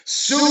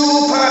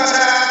Super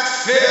Tat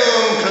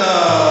Film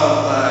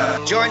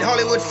Club! Join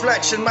Hollywood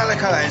Fletch and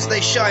Malachi as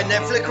they shine their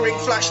flickering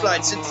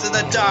flashlights into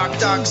the dark,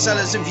 dark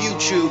cellars of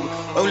YouTube,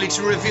 only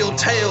to reveal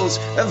tales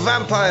of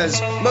vampires,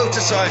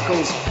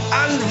 motorcycles,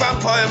 and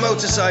vampire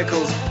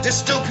motorcycles,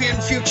 dystopian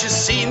futures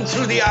seen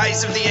through the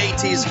eyes of the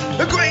 80s,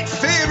 a great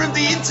fear of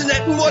the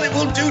internet and what it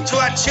will do to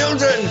our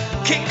children,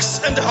 kicks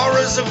and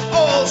horrors of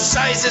all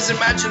sizes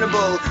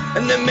imaginable,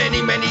 and the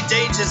many, many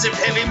dangers of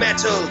heavy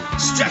metal.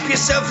 Strap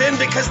yourself in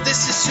because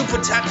this is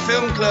Super Tat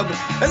Film Club,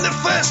 and the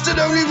first and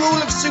only rule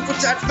of Super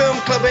Tat Film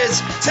Club is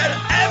tell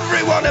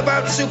everyone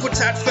about Super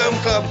Tat Film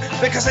Club,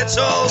 because it's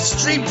all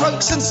street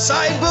punks and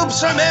side boobs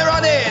from here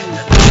on in.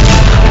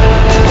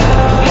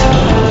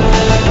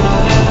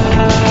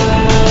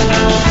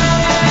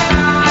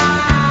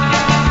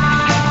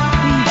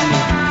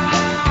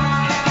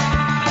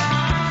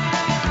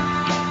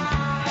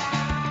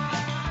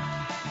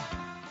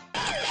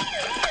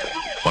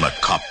 When a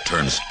cop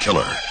turns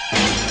killer,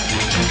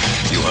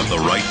 you have the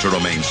right to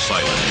remain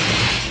silent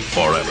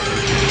forever.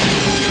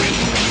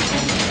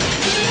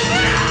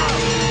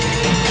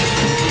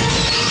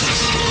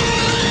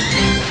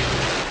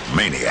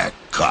 Maniac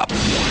Cop.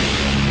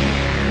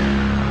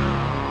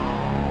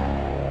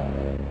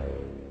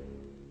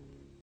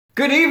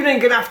 Good evening,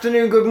 good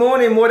afternoon, good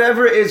morning,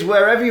 whatever it is,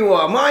 wherever you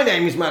are. My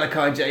name is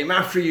Malachi J.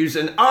 Matthews,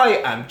 and I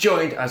am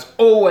joined, as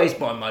always,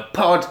 by my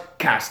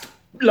podcast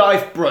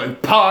life bro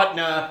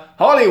partner,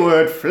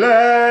 Hollywood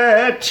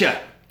Fletcher.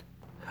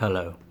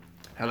 Hello.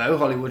 Hello,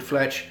 Hollywood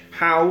Fletch.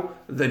 How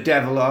the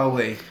devil are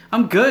we?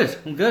 I'm good.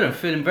 I'm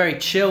feeling very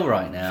chill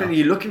right now.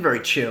 You're looking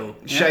very chill.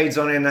 Shades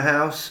on in the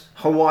house,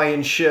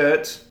 Hawaiian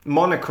shirt,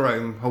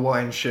 monochrome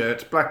Hawaiian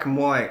shirt, black and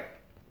white.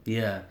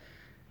 Yeah.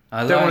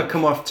 Don't want to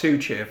come off too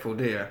cheerful,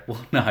 do you?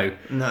 Well, no.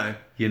 No.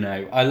 You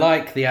know, I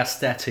like the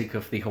aesthetic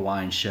of the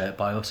Hawaiian shirt,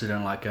 but I also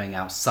don't like going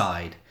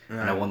outside. And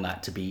I want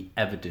that to be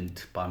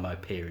evident by my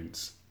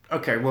appearance.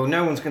 Okay, well,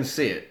 no one's going to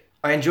see it.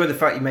 I enjoy the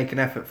fact you make an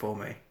effort for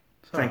me.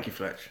 Thank you,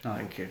 Fletch. Oh.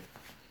 Thank you.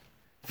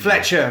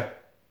 Fletcher,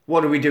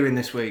 what are we doing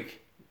this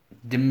week?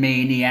 The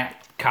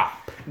Maniac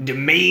Cop. The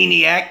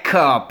Maniac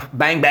Cop.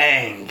 Bang,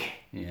 bang.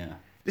 Yeah.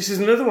 This is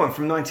another one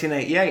from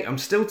 1988. I'm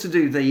still to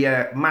do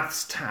the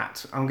maths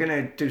tat. I'm going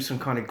to do some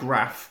kind of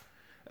graph,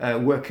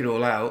 work it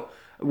all out.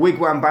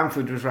 Wigwam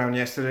Bamford was around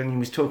yesterday and he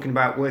was talking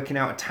about working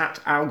out a tat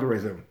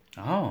algorithm.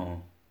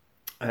 Oh.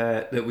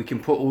 That we can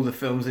put all the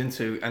films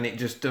into, and it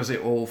just does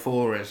it all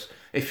for us.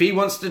 If he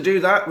wants to do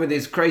that with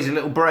his crazy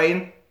little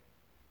brain,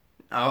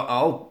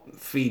 I'll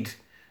feed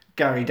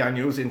Gary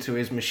Daniels into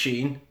his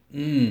machine.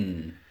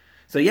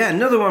 So yeah,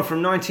 another one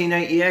from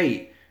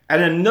 1988.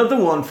 And another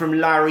one from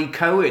Larry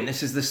Cohen.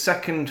 This is the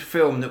second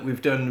film that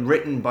we've done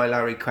written by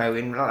Larry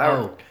Cohen.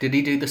 Oh, did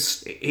he do the...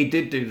 He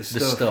did do the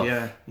stuff.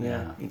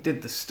 Yeah. He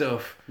did the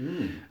stuff.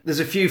 There's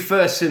a few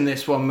firsts in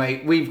this one,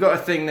 mate. We've got a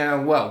thing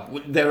now.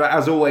 Well, there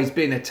has always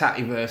been a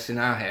Tattyverse in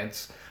our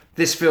heads.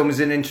 This film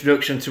is an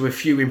introduction to a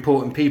few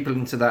important people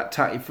into that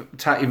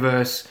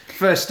Tattyverse.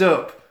 First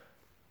up,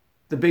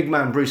 the big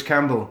man, Bruce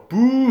Campbell.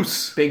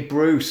 Bruce! Big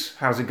Bruce.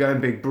 How's it going,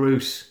 Big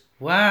Bruce?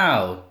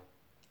 Wow.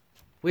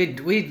 We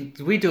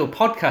do a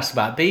podcast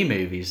about B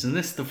movies, and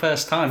this is the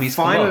first time he's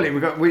finally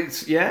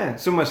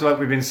it's almost like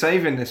we've been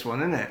saving this one,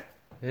 isn't it?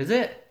 Is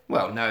it?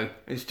 Well, no,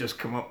 it's just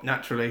come up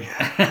naturally.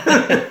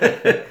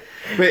 But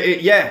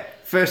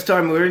first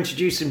time we're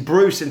introducing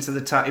Bruce into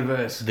the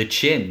Tattyverse. The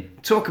chin.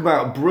 Talk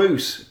about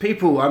Bruce.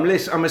 People,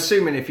 I'm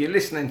assuming if you're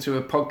listening to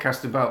a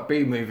podcast about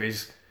B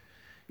movies,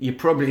 you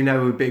probably know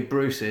who Big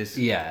Bruce is.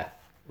 Yeah,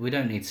 we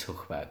don't need to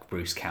talk about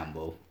Bruce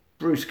Campbell.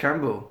 Bruce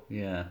Campbell.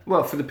 Yeah.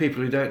 Well, for the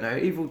people who don't know,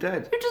 Evil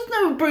Dead. Who doesn't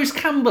know who Bruce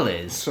Campbell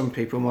is? Some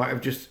people might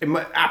have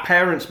our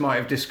parents might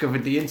have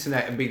discovered the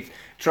internet and be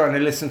trying to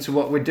listen to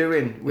what we're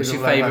doing. What's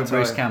your favourite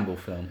Bruce Campbell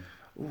film?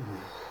 Ooh,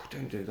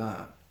 don't do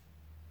that.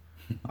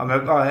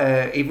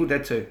 Evil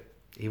Dead 2.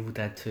 Evil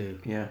Dead 2.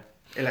 Yeah.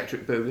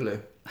 Electric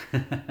Boogaloo.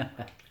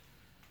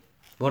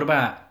 What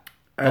about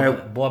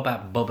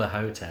Bubba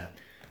Hotep?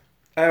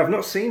 I've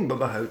not seen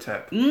Bubba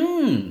Hotep.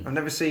 I've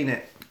never seen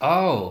it.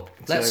 Oh,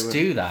 let's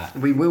do that.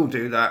 We will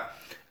do that.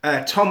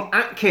 Tom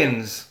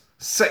Atkins,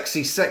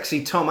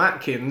 sexy Tom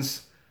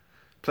Atkins,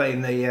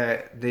 playing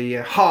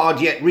the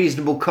hard yet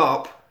reasonable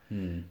cop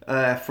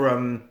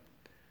from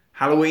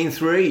Halloween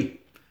 3.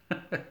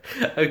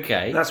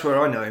 Okay, that's where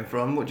I know him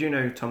from. What do you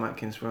know Tom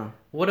Atkins from?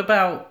 What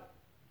about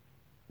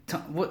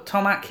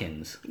Tom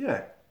Atkins?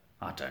 Yeah,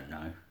 I don't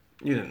know.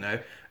 You don't know.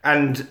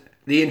 And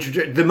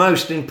the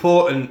most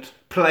important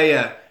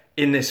player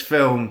in this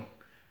film.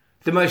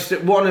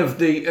 One of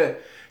the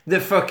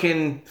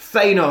fucking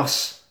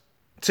Thanos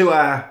to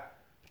our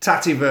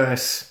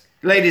Tattyverse.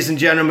 Ladies and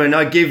gentlemen,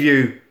 I give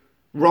you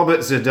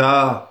Robert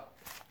Z'Dar.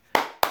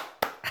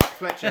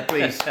 Fletcher,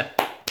 please.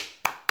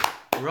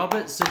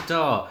 Robert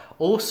Z'Dar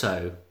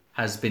also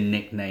has been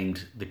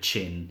nicknamed the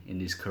Chin in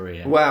his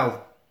career.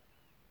 Well,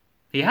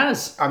 he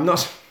has. I'm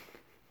not.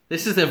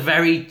 This is a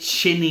very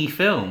chinny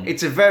film.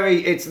 There's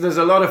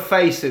a lot of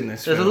face in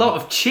this film. There's a lot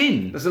of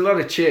chin. There's a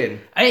lot of chin.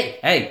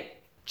 Hey.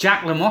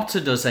 Jack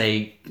LaMotta does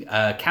a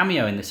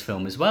cameo in this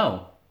film as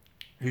well.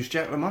 Who's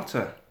Jack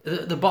LaMotta?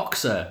 The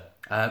boxer,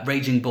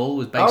 Raging Bull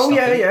was based Oh, off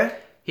yeah, him. yeah.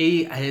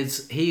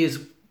 He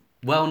is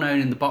well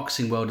known in the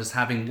boxing world as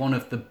having one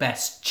of the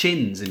best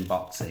chins in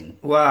boxing.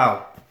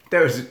 Wow.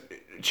 There was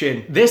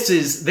Chin. This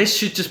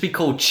should just be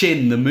called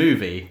Chin the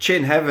movie.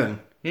 Chin Heaven.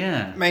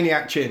 Yeah.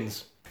 Maniac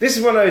Chins. This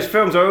is one of those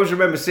films I always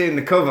remember seeing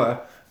the cover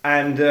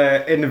and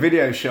in the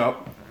video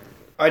shop.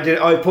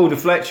 I pulled a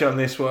Fletcher on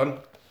this one.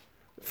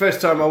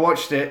 First time I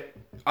watched it,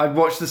 I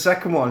watched the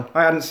second one.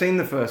 I hadn't seen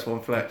the first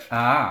one, Fletch.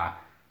 Ah.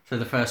 So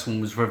the first one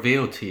was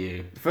revealed to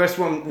you. The first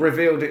one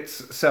revealed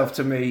itself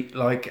to me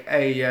like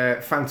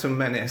a Phantom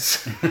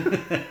Menace.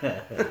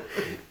 But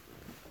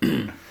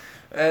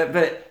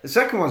the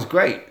second one's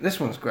great.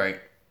 This one's great.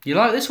 You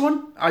like this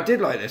one? I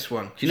did like this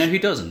one. Do you know who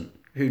doesn't?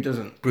 Who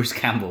doesn't? Bruce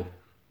Campbell.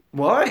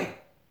 Why?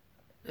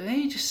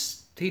 He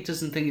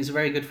doesn't think it's a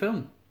very good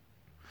film.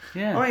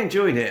 Yeah. I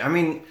enjoyed it. I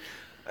mean,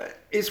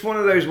 it's one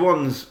of those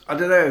ones, I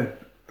don't know,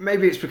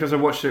 maybe it's because I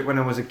watched it when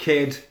I was a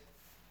kid.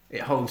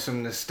 It holds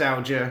some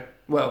nostalgia.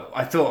 Well,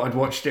 I thought I'd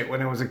watched it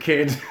when I was a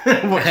kid.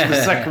 Watched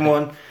the second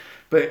one.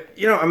 But,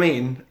 you know what I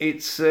mean?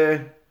 It's,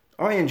 I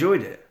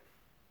enjoyed it.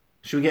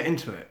 Should we get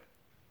into it?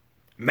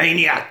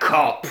 Maniac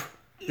Cop.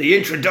 The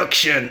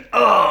introduction.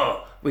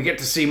 Oh! We get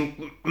to see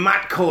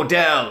Matt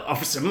Cordell,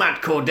 Officer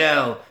Matt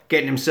Cordell,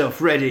 getting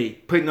himself ready,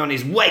 putting on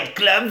his white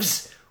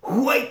gloves,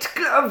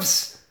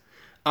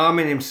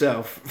 arming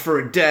himself for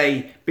a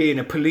day being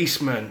a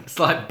policeman. It's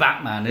like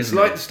Batman, isn't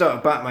It's like it? the start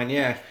of Batman,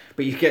 yeah.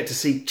 But you get to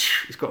see,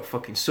 he's got a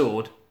fucking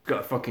sword.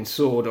 Got a fucking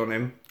sword on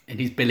him. In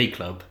his billy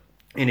club.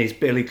 In his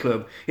billy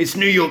club. It's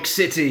New York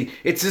City.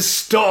 It's a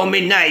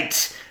stormy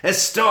night. A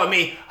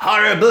stormy,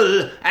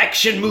 horrible,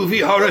 action movie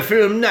horror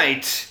film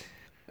night.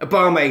 A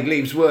barmaid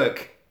leaves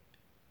work.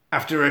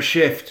 After her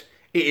shift,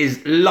 it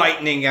is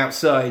lightning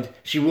outside.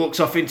 She walks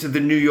off into the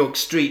New York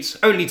streets,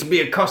 only to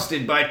be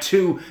accosted by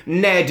two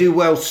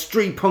ne'er-do-well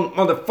street punk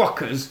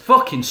motherfuckers.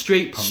 Fucking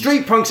street punks.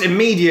 Street punks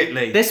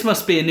immediately. This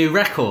must be a new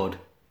record.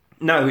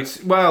 No,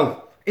 it's,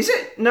 well, is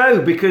it?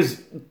 No,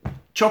 because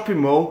Chopping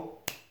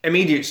Mall,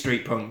 immediate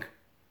street punk.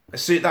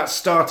 So that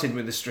started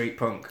with the street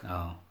punk.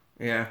 Oh.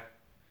 Yeah.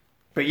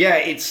 But yeah,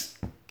 it's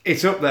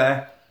up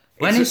there.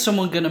 When is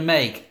someone going to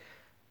make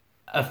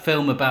a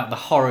film about the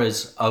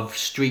horrors of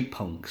street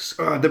punks?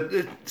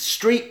 The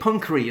street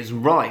punkery is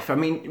rife. I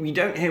mean, you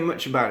don't hear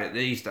much about it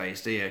these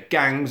days, do you?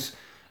 Gangs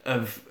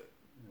of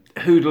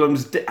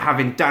hoodlums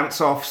having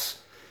dance-offs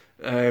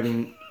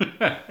and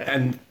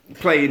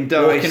playing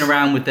dice. Walking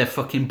around with their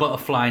fucking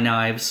butterfly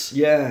knives.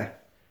 Yeah.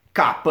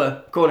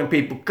 Copper. Calling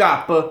people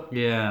copper.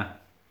 Yeah.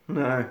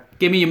 No.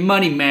 Give me your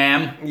money,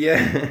 ma'am.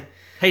 Yeah.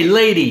 Hey,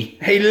 lady.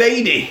 Hey,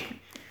 lady.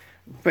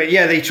 But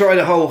yeah, they try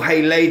the whole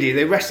hey, lady.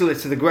 They wrestle her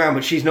to the ground,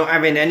 but she's not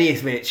having any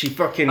of it. She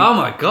fucking... Oh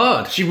my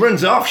god. She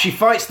runs off. She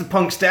fights the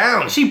punks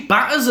down. She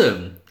batters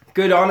him.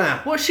 Good on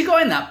her. What's she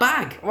got in that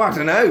bag? Well, I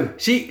don't know.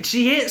 She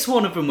hits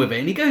one of them with it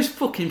and he goes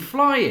fucking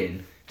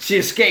flying. She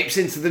escapes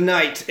into the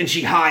night and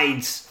she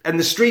hides. And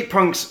the street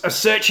punks are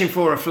searching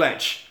for her,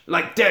 Fletch.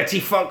 Like dirty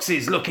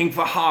foxes looking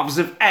for halves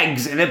of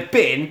eggs in a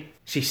bin.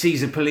 She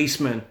sees a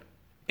policeman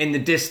in the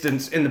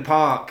distance in the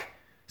park.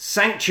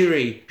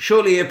 Sanctuary.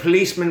 Surely a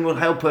policeman will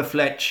help her,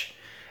 Fletch.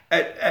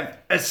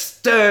 A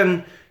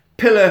stern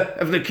pillar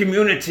of the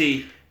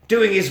community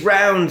doing his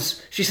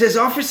rounds. She says,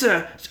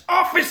 officer!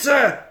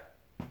 Officer!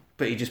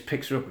 But he just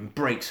picks her up and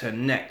breaks her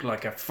neck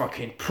like a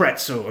fucking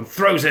pretzel and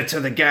throws her to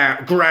the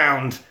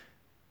ground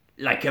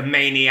like a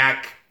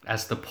maniac.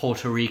 As the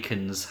Puerto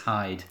Ricans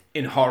hide.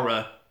 In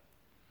horror.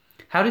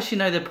 How does she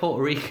know they're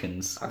Puerto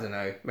Ricans? I don't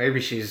know.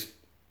 Maybe she's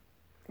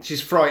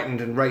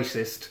frightened and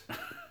racist.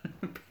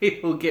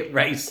 People get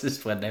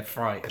racist when they're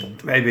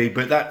frightened. Maybe,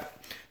 but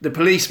the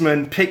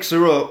policeman picks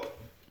her up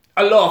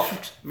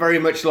aloft, very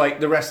much like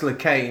the wrestler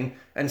Kane,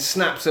 and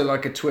snaps her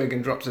like a twig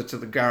and drops her to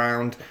the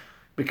ground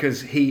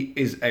because he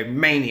is a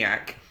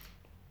maniac.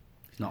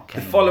 It's not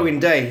The Kane. following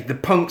day, the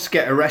punks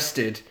get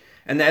arrested,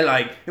 and they're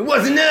like, "It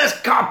wasn't us,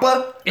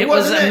 copper. It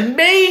was a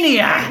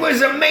maniac. It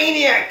was a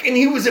maniac, and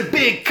he was a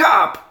big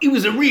cop. He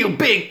was a real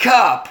big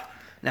cop."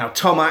 Now,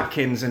 Tom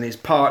Atkins and his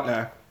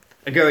partner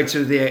are going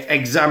to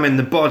examine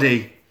the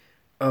body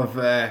of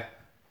the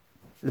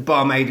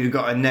barmaid who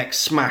got her neck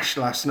smashed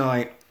last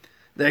night.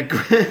 They're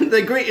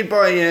greeted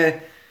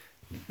by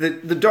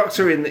the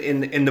doctor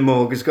in the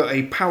morgue has got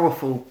a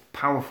powerful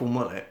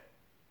mullet.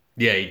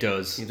 Yeah, he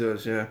does. He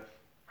does, yeah.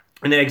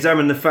 And they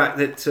examine the fact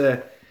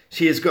that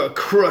she has got a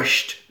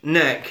crushed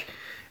neck,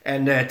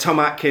 and Tom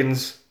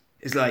Atkins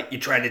is like, "You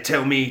trying to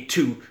tell me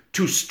two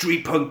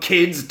street punk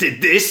kids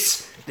did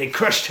this? They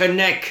crushed her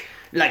neck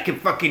like a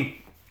fucking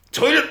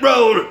toilet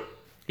roll."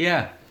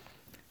 Yeah.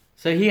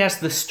 So he has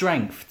the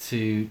strength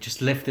to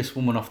just lift this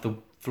woman off the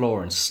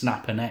floor and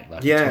snap her neck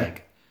like a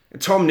twig.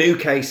 Tom knew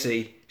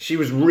Casey. She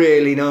was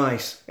really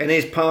nice. And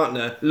his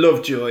partner,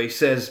 Lovejoy,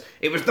 says,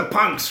 "It was the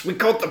punks. We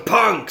called the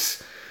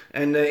punks."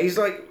 And he's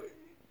like,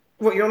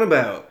 "What are you on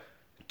about?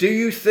 Do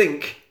you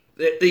think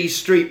that these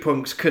street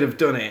punks could have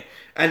done it?"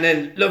 And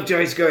then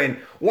Lovejoy's going,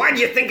 "Why do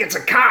you think it's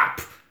a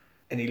cop?"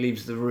 and he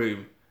leaves the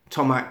room.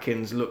 Tom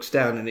Atkins looks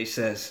down and he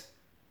says,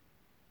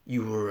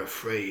 "You were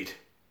afraid,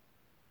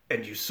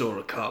 and you saw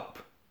a cop."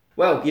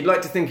 Well, you'd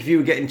like to think if you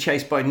were getting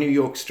chased by New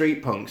York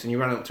street punks and you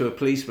ran up to a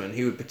policeman,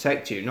 he would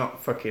protect you,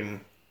 not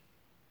fucking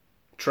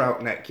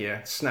trout neck you,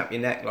 snap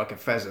your neck like a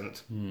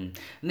pheasant. And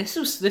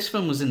this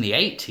film was in the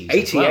 80s.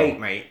 88,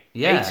 mate.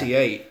 Yeah.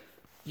 88.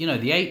 You know,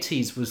 the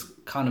 80s was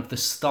kind of the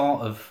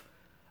start of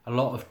a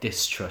lot of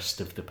distrust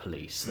of the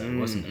police, though,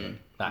 wasn't it?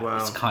 That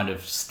Wow. is kind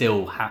of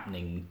still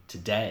happening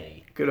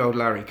today. Good old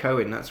Larry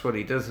Cohen, that's what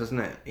he does, isn't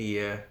it?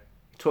 He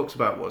talks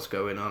about what's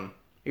going on.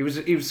 He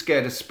was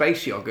scared of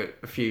space yogurt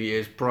a few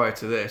years prior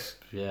to this.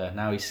 Yeah,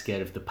 now he's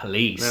scared of the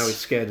police. Now he's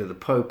scared of the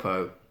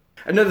popo.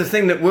 Another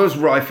thing that was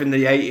rife in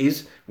the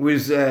 80s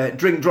was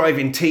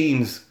drink-driving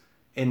teens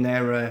in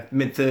their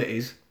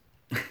mid-30s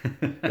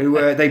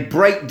who they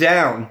break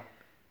down.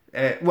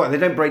 Well, they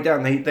don't break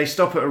down. They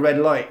stop at a red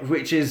light,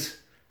 which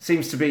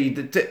seems to be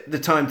the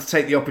time to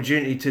take the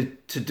opportunity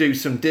to do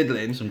some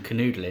diddling. Some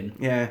canoodling.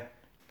 Yeah.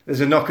 There's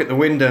a knock at the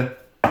window.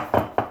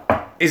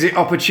 Is it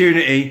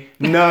opportunity?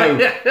 No.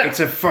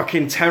 It's a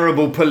fucking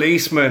terrible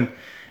policeman.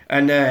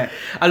 And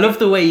I love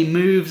the way he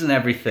moves and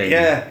everything.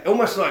 yeah,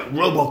 almost like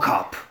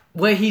RoboCop.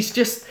 Where he's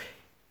just...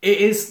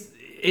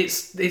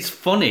 It's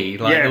funny,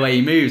 like, Yeah. the way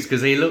he moves,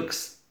 because he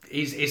looks...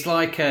 It's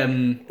like...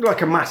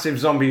 Like a massive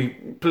zombie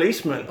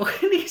policeman.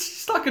 he's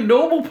just like a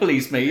normal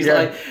policeman. He's Yeah.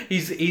 like...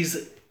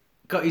 He's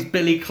got his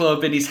billy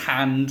club in his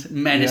hand,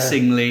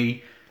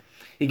 menacingly...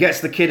 He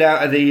gets the kid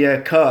out of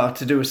the car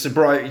to do a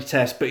sobriety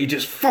test, but he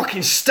just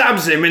fucking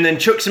stabs him and then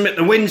chucks him at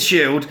the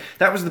windshield.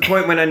 That was the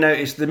point when I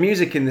noticed the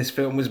music in this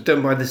film was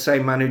done by the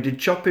same man who did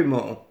Chopping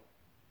Mall.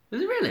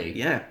 Is it really?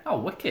 Yeah. Oh,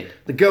 wicked.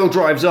 The girl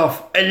drives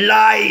off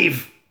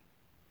alive.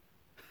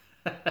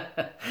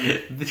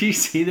 Did you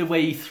see the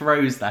way he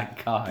throws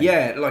that guy?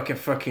 Yeah, like a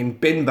fucking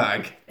bin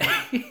bag.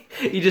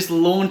 He just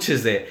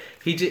launches it.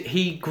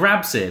 He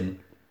grabs him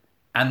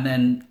and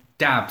then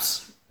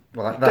dabs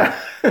like that.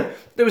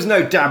 There was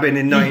no dabbing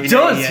in He 1988.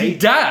 does. He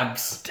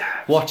dabs.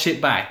 Watch it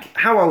back.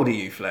 How old are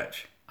you,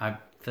 Fletch? I'm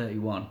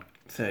 31.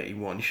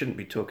 31. You shouldn't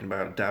be talking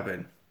about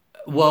dabbing.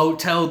 Well,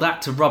 tell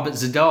that to Robert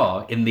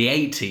Zadar in the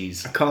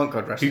 80s, Can't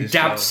God rest who his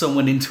dabbed soul.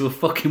 someone into a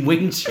fucking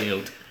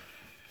windshield.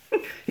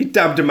 He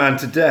dabbed a man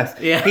to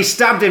death. Yeah. He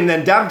stabbed him,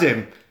 then dabbed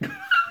him.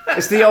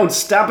 It's the old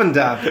stab and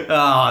dab.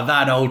 Ah,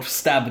 that old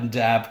stab and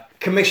dab.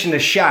 Commissioner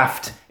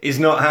Shaft is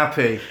not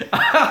happy.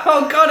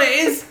 Oh God, it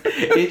is.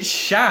 It's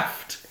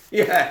Shaft.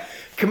 Yeah.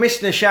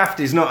 Commissioner Shaft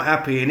is not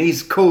happy, and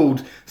he's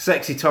called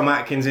sexy Tom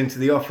Atkins into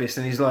the office,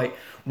 and he's like,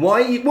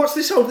 what's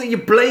this whole thing? You're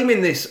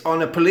blaming this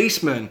on a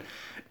policeman.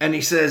 And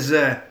he says,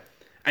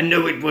 I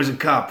know it was a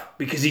cop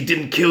because he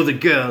didn't kill the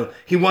girl.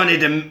 He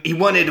wanted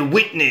a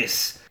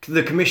witness.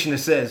 The commissioner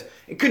says,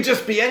 it could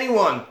just be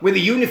anyone with a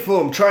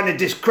uniform trying to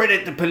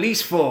discredit the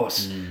police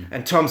force.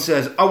 And Tom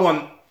says, I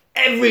want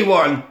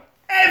everyone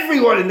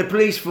in the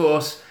police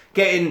force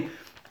getting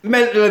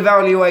mental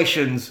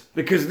evaluations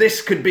because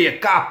this could be a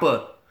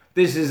copper.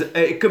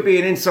 It could be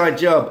an inside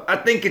job. I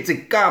think it's a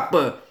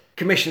copper.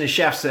 Commissioner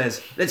Shaft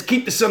says, let's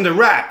keep this under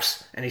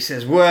wraps. And he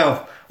says,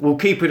 well, we'll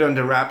keep it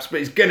under wraps, but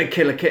he's going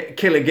to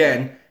kill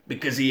again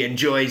because he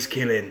enjoys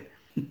killing.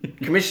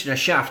 Commissioner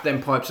Shaft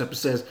then pipes up and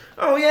says,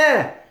 oh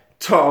yeah,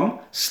 Tom,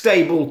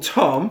 stable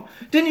Tom,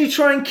 didn't you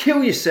try and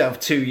kill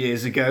yourself 2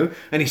 years ago?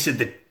 And he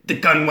said, the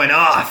gun went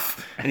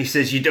off. And he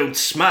says, you don't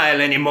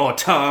smile anymore,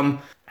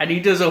 Tom. And he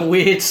does a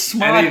weird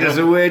smile. And he does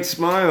a weird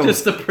smile.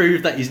 Just to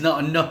prove that he's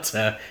not a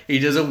nutter, he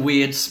does a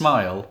weird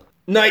smile.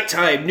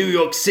 Nighttime, New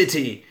York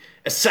City.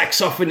 A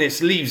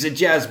saxophonist leaves a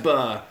jazz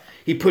bar.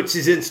 He puts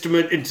his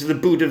instrument into the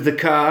boot of the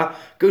car,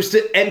 goes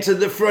to enter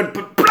the front,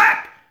 but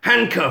blap!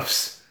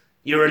 Handcuffs.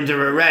 You're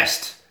under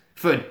arrest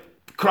for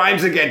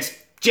crimes against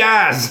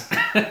jazz.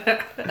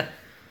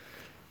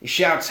 He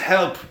shouts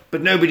help,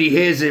 but nobody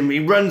hears him. He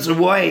runs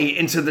away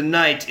into the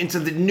night, into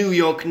the New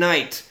York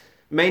night.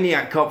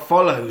 Maniac Cop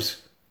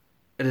follows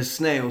at a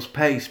snail's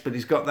pace, but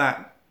he's got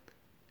that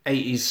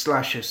 80s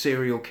slasher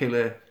serial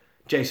killer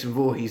Jason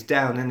Voorhees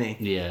down, isn't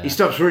he? Yeah. He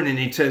stops running,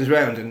 he turns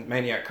around, and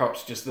Maniac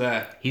Cop's just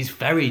there. He's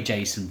very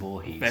Jason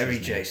Voorhees. Very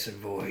isn't he? Jason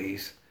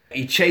Voorhees.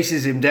 He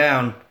chases him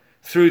down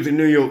through the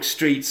New York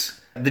streets.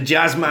 The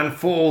jazz man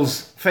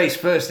falls face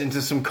first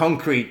into some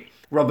concrete.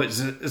 Robert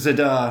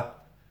Zadar,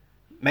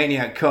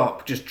 Maniac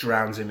Cop, just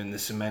drowns him in the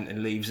cement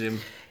and leaves him.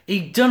 He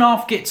done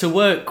half get to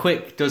work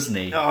quick, doesn't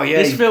he? Oh, yeah.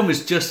 This film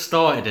has just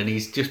started and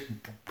he's just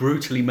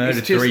brutally murdered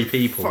He's just 3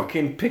 people.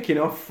 fucking picking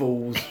off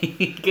fools.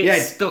 He gets Yeah.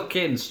 stuck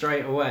in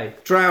straight away.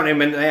 Drown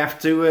him, and they have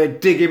to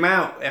dig him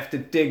out. They have to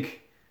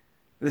dig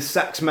the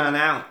sax man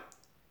out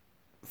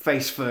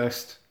face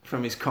first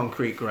from his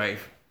concrete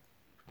grave.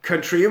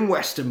 Country and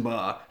Western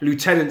bar.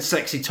 Lieutenant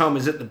Sexy Tom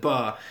is at the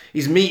bar.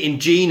 He's meeting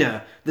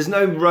Gina. There's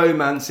no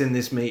romance in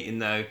this meeting,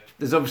 though.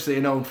 There's obviously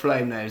an old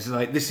flame there. It's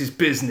like, this is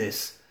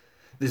business.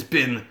 There's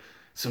been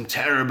some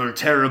terrible,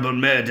 terrible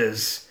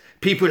murders.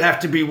 People have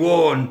to be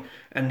warned.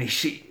 And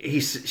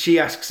she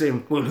asks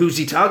him, well, who's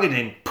he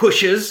targeting?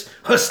 Pushers?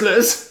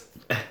 Hustlers?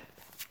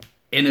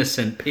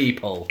 Innocent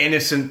people.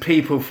 Innocent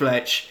people,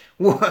 Fletch.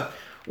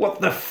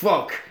 What the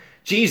fuck?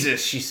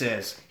 Jesus, she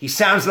says. He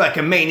sounds like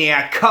a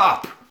maniac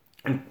cop.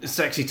 And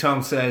Sexy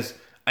Tom says,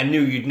 I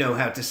knew you'd know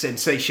how to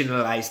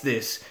sensationalize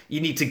this.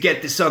 You need to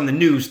get this on the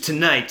news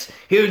tonight.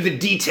 Here are the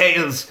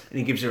details. And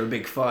he gives her a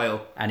big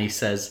file. And he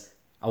says,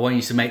 I want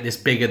you to make this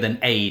bigger than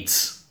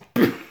AIDS.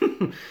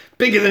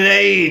 Bigger than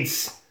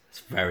AIDS.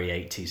 It's a very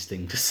 80s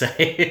thing to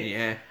say.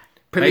 Yeah.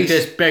 Make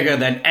this bigger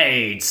than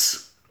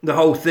AIDS. The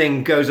whole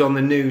thing goes on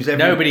the news.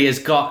 Nobody has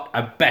got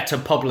a better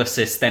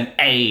publicist than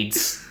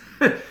AIDS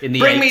in the 80s.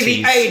 Bring me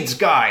the AIDS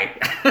guy.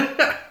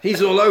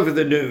 He's all over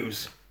the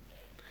news.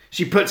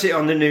 She puts it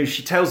on the news.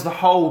 She tells the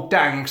whole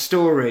dang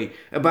story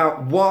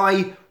about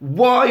why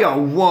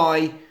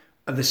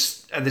are the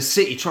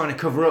city trying to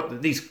cover up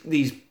that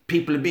these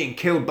people are being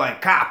killed by a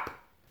cop.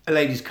 A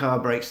lady's car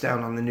breaks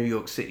down on the New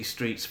York City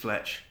streets,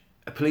 Fletch.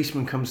 A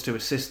policeman comes to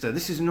assist her.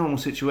 This is a normal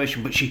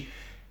situation, but she's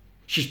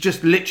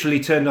just literally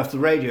turned off the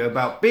radio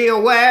about, be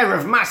aware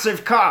of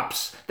massive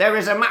cops. There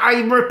is I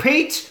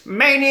repeat,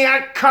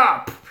 maniac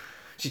cop.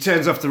 She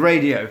turns off the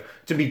radio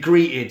to be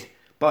greeted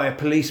by a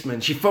policeman.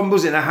 She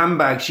fumbles in her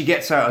handbag. She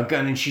gets out a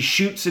gun and she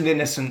shoots an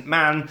innocent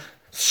man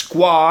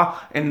square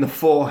in the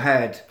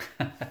forehead.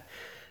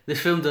 This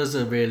film does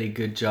a really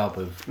good job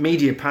of...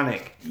 Media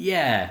panic.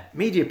 Yeah.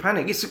 Media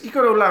panic. You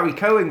got old Larry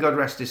Cohen, God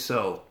rest his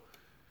soul.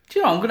 Do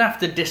you know, I'm going to have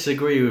to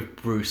disagree with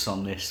Bruce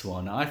on this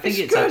one. I think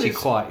it's actually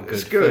quite a good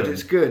It's good, film.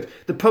 it's good.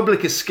 The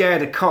public is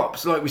scared of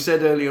cops, like we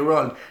said earlier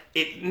on.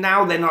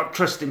 Now they're not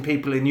trusting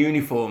people in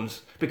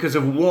uniforms because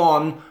of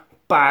one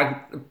bag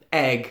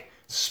egg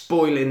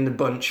spoiling the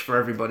bunch for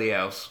everybody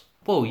else.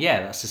 Well,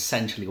 yeah, that's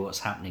essentially what's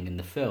happening in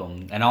the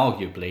film. And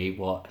arguably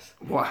what's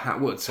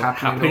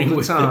happening all the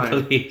with time.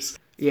 the police.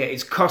 Yeah,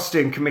 it's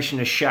costing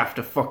Commissioner Shaft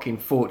a fucking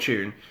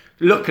fortune.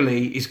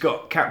 Luckily, he's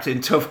got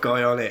Captain Tough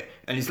Guy on it,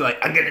 and he's like,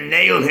 I'm gonna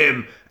nail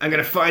him. I'm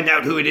gonna find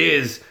out who it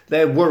is.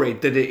 They're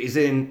worried that it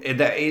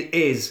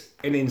is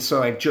an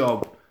inside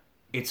job.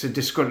 It's a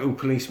disgruntled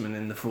policeman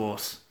in the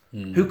force.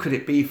 Who could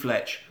it be,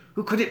 Fletch?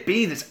 Who could it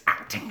be that's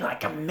acting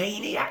like a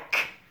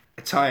maniac?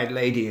 A tired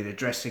lady in a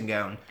dressing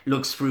gown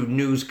looks through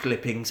news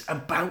clippings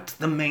about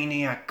the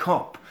maniac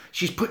cop.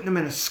 She's putting them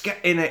in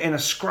a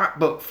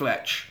scrapbook,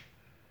 Fletch.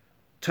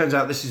 Turns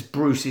out this is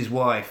Bruce's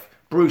wife.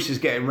 Bruce is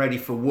getting ready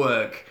for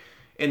work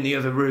in the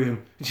other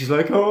room. And she's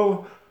like,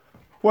 oh,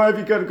 why have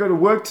you got to go to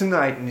work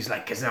tonight? And he's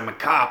like, because I'm a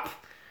cop.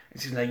 And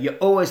she's like, you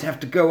always have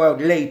to go out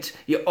late.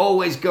 You're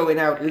always going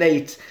out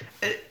late.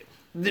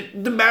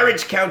 The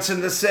marriage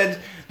counsellor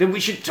said that we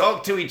should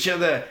talk to each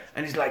other.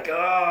 And he's like,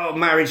 oh,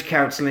 marriage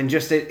counselling,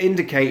 just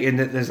indicating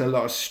that there's a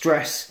lot of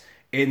stress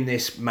in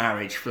this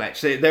marriage,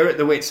 Fletch. They're at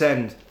the wit's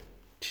end.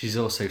 She's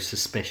also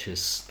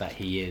suspicious that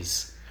he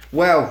is...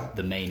 Well,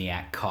 the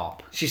maniac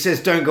cop. She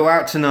says, don't go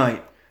out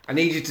tonight. I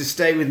need you to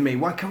stay with me.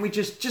 Why can't we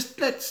just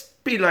let's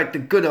be like the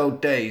good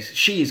old days.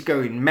 She is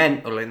going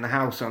mental in the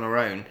house on her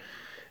own.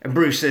 And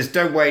Bruce says,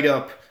 don't wait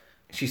up.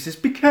 She says,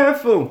 be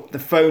careful. The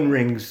phone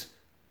rings.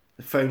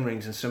 The phone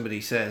rings and somebody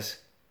says,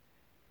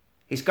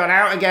 he's gone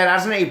out again,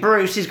 hasn't he,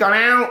 Bruce? He's gone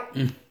out.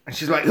 And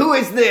she's like, who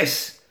is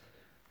this?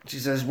 She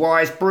says,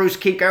 why does Bruce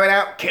keep going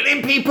out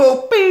killing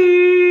people?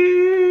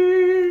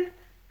 Beep.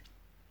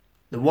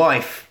 The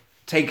wife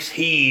takes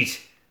heed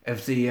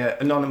of the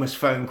anonymous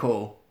phone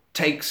call,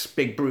 takes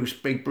Big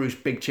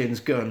Big Chin's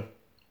gun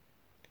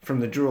from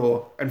the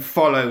drawer and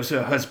follows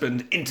her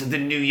husband into the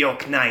New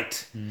York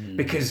night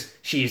because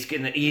she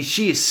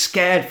is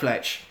scared,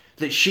 Fletch,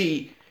 that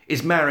she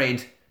is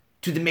married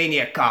to the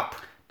maniac cop.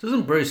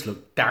 Doesn't Bruce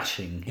look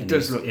dashing in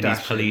his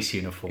police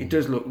uniform? He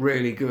does look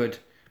really good,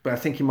 but I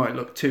think he might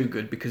look too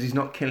good because he's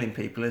not killing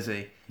people, is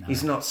he? No.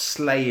 He's not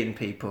slaying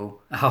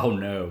people. Oh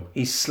no.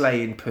 He's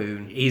slaying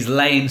poon. He's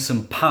laying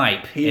some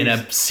pipe in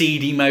a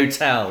seedy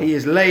motel. He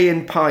is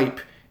laying pipe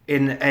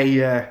in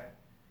a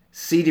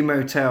seedy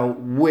motel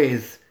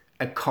with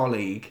a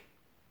colleague.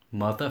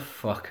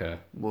 Motherfucker.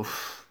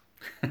 Woof.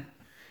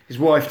 His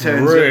wife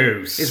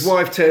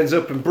turns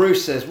up and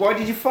Bruce says, why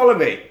did you follow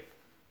me?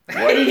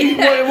 What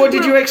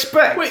did you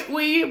expect? Wait,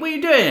 what are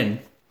you doing?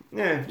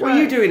 Yeah, what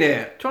are you doing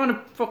here? Trying to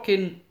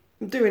fucking...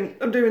 I'm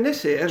doing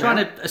this here.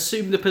 Trying to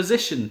assume the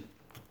position.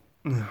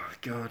 Oh,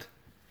 God.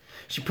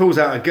 She pulls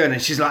out a gun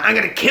and she's like, I'm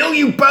going to kill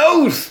you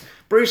both!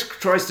 Bruce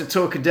tries to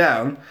talk her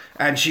down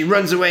and she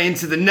runs away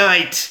into the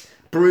night.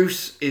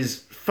 Bruce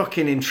is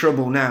fucking in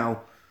trouble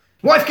now.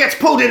 Wife gets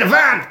pulled in a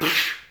van!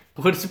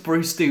 What does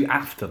Bruce do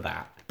after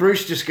that?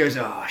 Bruce just goes,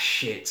 oh,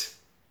 shit.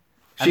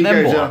 She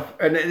goes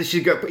up and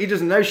he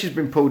doesn't know she's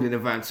been pulled in a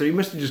van, so he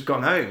must have just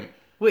gone home.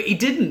 Well, he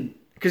didn't.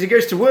 Because he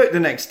goes to work the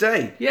next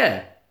day.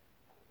 Yeah.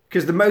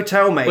 Because the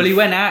motel maid... Well, he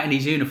went out in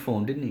his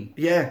uniform, didn't he?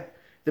 Yeah.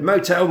 The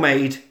motel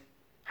maid...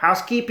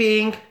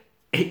 Housekeeping.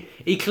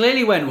 He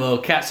clearly went, well,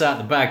 cat's out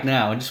the bag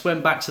now, and just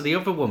went back to the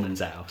other woman's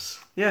house.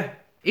 Yeah.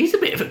 He's a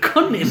bit of a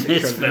cunt in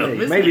this film,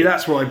 isn't Maybe he?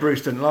 that's why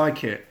Bruce didn't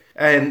like it.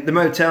 The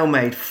motel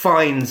maid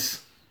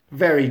finds a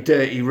very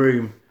dirty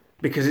room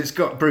because it's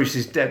got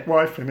Bruce's dead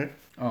wife in it.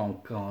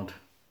 Oh, God.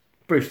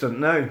 Bruce doesn't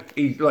know.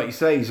 He, like you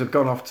say, he's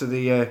gone off to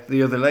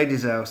the other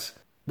lady's house.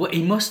 What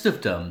he must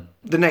have done.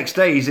 The next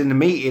day, he's in the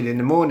meeting in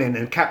the morning,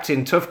 and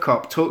Captain Tough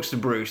Cop talks to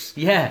Bruce.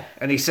 Yeah.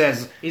 And he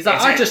says... He's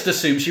like, I just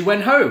assumed she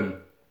went home.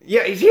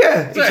 Yeah, He's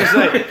just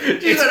like...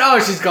 She's like, oh,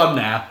 she's gone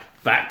now.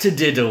 Back to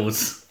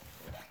Diddles.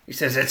 He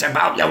says, it's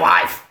about your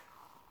wife.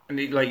 And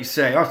he, like you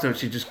say, I thought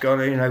she'd just gone,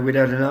 we'd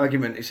had an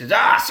argument. He says,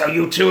 so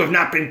you two have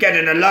not been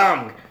getting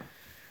along.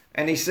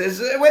 And he says,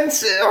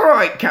 all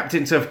right,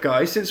 Captain Tough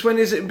Guy, since when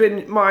has it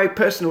been my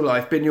personal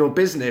life, been your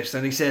business?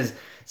 And he says,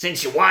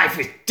 since your wife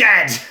is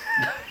dead.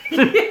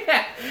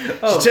 Yeah.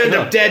 She turned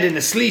up dead in the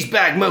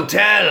Sleazebag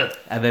Motel.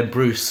 And then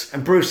Bruce.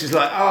 And Bruce is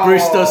like, oh.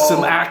 Bruce does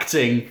some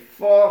acting.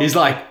 Fuck. He's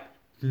like,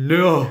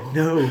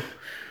 no.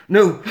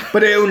 No,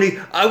 but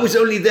I was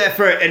only there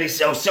for it. And he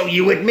says, so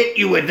you admit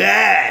you were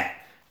there.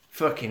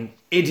 Fucking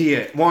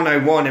idiot.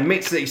 101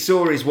 admits that he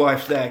saw his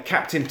wife there.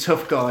 Captain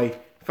Tough Guy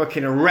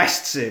fucking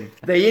arrests him.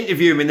 They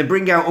interview him and they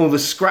bring out all the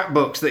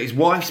scrapbooks that his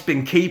wife's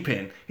been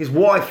keeping. His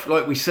wife,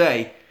 like we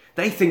say,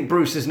 they think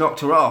Bruce has knocked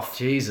her off.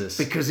 Jesus.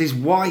 Because his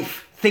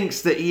wife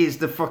thinks that he is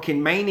the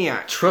fucking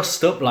maniac.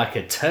 Trussed up like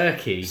a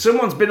turkey.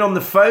 Someone's been on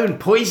the phone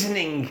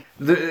poisoning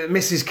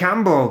Mrs.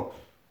 Campbell.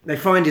 They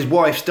find his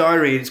wife's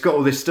diary and it's got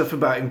all this stuff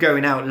about him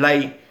going out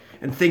late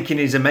and thinking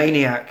he's a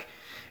maniac.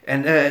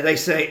 And they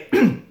say,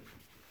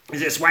 is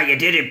this why you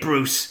did it,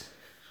 Bruce?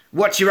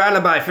 What's your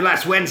alibi for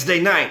last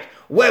Wednesday night?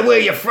 Where were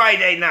you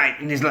Friday night?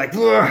 And he's like,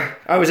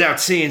 I was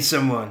out seeing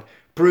someone.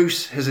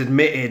 Bruce has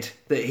admitted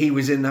that he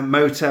was in that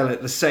motel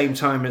at the same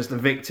time as the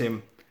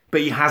victim,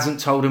 but he hasn't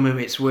told him who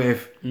it's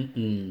with.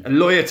 A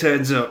lawyer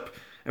turns up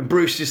and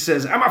Bruce just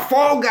says, I'm a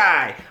fall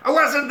guy. I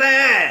wasn't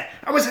there.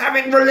 I was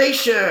having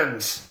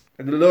relations.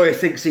 And the lawyer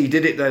thinks he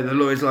did it though. The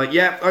lawyer's like,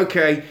 yeah,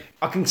 okay,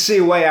 I can see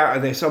a way out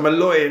of this. I'm a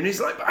lawyer. And he's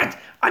like,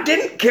 I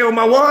didn't kill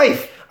my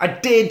wife. I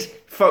did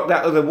fuck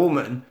that other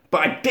woman,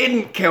 but I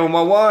didn't kill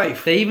my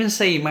wife. They even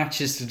say he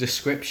matches the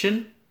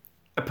description.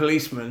 A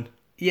policeman.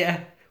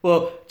 Yeah.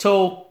 Well,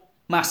 tall,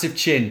 massive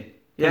chin,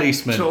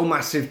 policeman. Tall,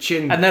 massive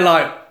chin. And they're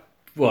like,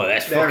 well,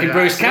 that's fucking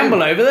Bruce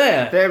Campbell over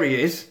there. There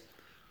he is.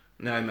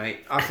 No, mate.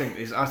 I think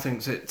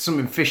there's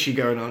something fishy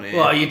going on here.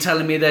 Well, are you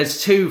telling me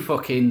there's two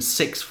fucking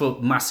 6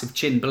 foot massive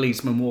chin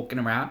policemen walking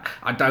around?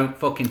 I don't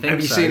fucking think so.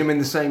 Have you seen them in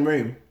the same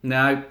room?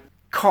 No.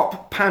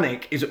 Cop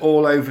panic is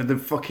all over the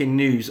fucking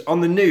news. On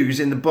the news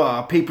in the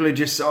bar, people are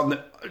just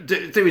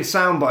doing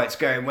sound bites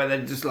going where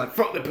they're just like,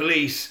 fuck the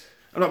police.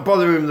 I'm not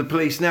bothering with the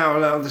police now.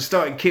 They're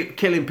starting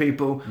killing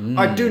people.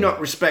 I do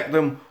not respect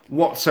them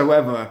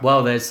whatsoever.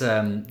 Well, there's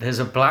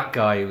a black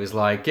guy who was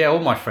like, yeah, all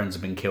my friends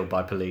have been killed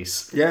by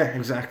police. Yeah,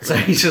 exactly. So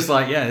he's just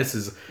like, yeah, this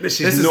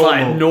is normal.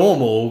 like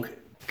normal.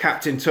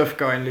 Captain Tough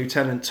Guy and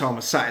Lieutenant Tom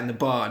are sat in the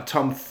bar and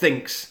Tom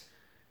thinks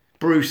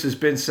Bruce has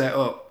been set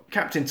up.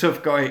 Captain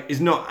Tough Guy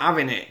is not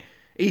having it.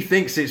 He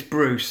thinks it's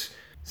Bruce.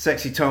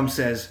 Sexy Tom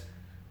says,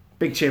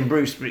 Big Chin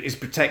Bruce is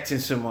protecting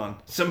someone.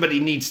 Somebody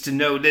needs to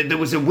know that there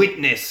was a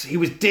witness. He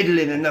was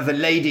diddling another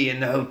lady in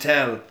the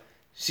hotel.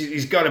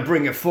 He's got to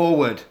bring her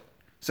forward.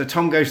 So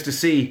Tom goes to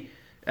see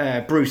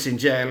Bruce in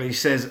jail and he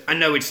says, I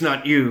know it's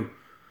not you.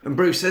 And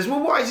Bruce says,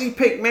 well, why has he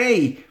picked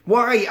me?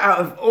 Why, out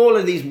of all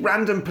of these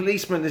random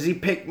policemen, has he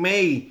picked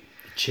me?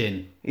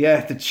 Chin.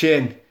 Yeah, the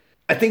chin.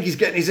 I think he's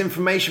getting his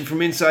information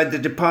from inside the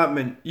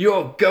department.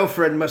 Your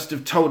girlfriend must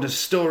have told a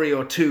story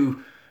or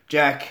two,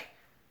 Jack.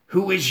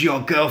 Who is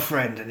your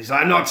girlfriend? And he's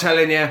like, I'm not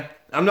telling you.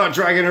 I'm not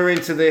dragging her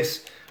into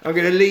this. I'm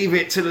going to leave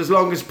it till as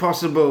long as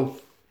possible.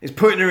 It's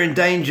putting her in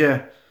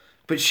danger.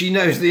 But she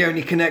knows the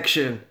only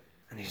connection.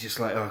 And he's just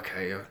like,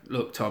 okay,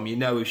 look, Tom, you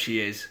know who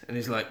she is. And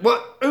he's like,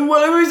 what?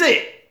 Who is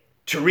it?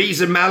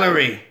 Teresa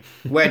Mallory.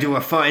 Where do I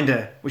find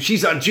her? Well,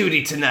 she's on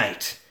duty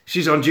tonight.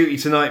 She's on duty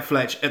tonight,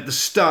 Fletch, at the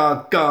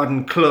Star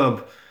Garden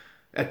Club.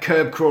 A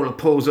curb crawler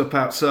pulls up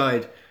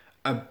outside.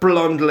 A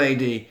blonde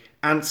lady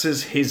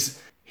answers his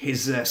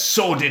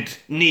sordid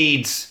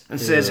needs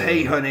and says,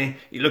 hey, honey,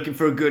 you looking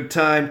for a good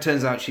time?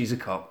 Turns out she's a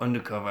cop,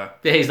 undercover.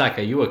 Yeah, he's like,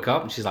 are you a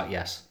cop? And she's like,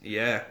 yes.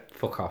 Yeah.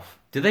 Fuck off.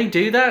 Do they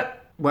do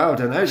that? Well, I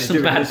don't know.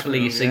 Some bad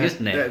policing,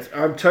 isn't it?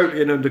 Yeah, I'm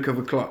totally an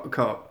undercover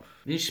cop.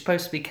 You're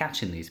supposed to be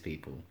catching these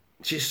people.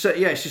 She's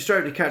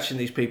totally catching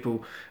these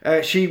people.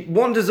 She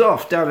wanders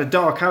off down a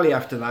dark alley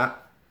after that,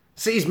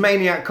 sees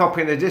Maniac Cop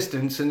in the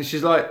distance, and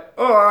she's like,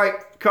 all right,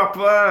 copper,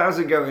 how's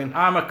it going?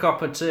 I'm a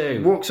copper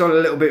too. Walks on a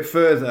little bit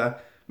further.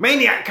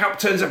 Maniac Cop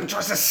turns up and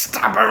tries to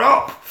stab her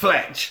up,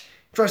 Fletch.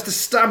 Tries to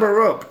stab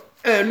her up.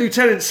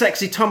 Lieutenant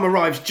Sexy Tom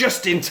arrives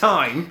just in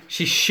time.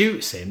 She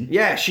shoots him.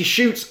 Yeah, she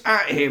shoots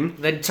at him.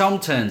 Then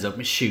Tom turns up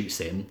and shoots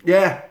him.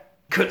 Yeah.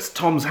 Cuts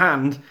Tom's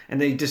hand and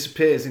then he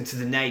disappears into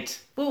the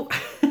night. Well,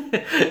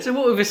 so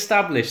what we've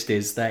established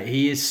is that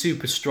he is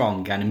super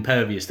strong and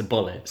impervious to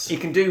bullets. He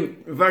can do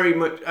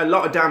a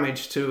lot of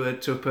damage to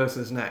a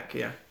person's neck,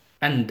 yeah.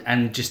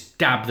 And just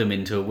dab them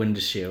into a window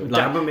shield.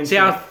 See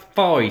how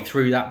far he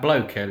threw that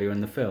bloke earlier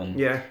in the film?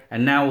 Yeah.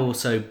 And now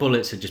also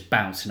bullets are just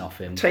bouncing off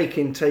him.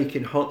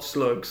 Taking hot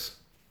slugs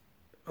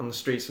on the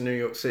streets of New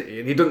York City.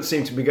 And he doesn't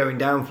seem to be going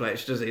down,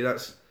 Fletch, does he?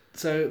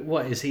 So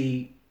what, is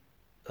he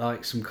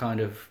like some kind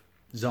of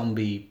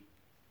zombie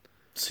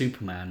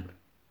Superman?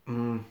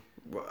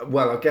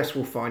 Well, I guess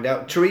we'll find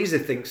out. Teresa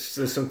thinks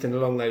there's something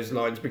along those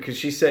lines because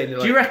she's saying,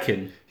 like, Do you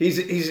reckon?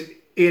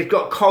 He's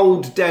got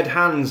cold, dead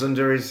hands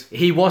under his...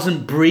 He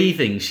wasn't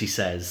breathing, she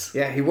says.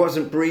 Yeah, he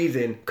wasn't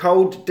breathing.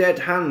 Cold, dead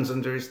hands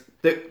under his...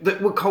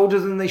 That were colder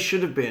than they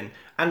should have been.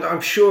 And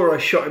I'm sure I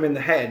shot him in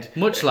the head.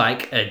 Much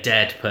like a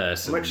dead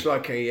person. Much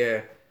like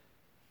a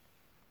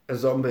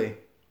zombie.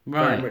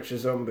 Right. Very much a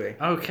zombie.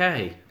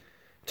 Okay.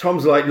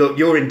 Tom's like, look,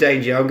 you're in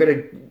danger. I'm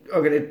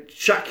gonna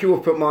shack you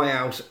up at my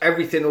house.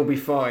 Everything will be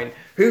fine.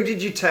 Who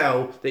did you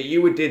tell that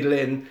you were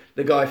diddling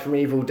the guy from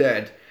Evil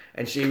Dead?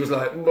 And she was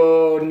like,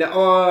 oh,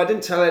 no, I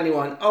didn't tell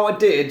anyone. Oh, I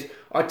did.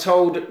 I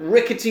told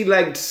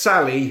rickety-legged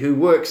Sally, who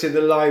works in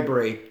the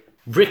library.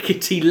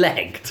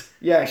 Rickety-legged?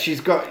 Yeah,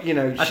 she's got,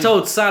 I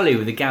told Sally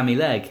with a gammy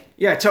leg.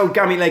 Yeah, I told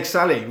gammy-leg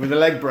Sally with a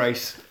leg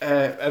brace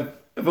of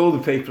all the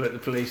people at the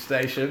police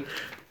station.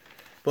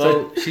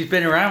 Well, she's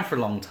been around for a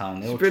long time.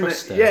 They all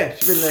trust her. Yeah,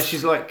 she's been there.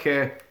 She's like,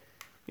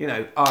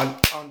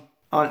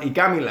 Auntie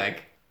Gammy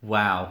Leg.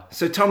 Wow.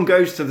 So Tom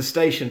goes to the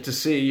station to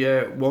see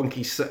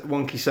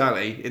Wonky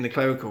Sally in the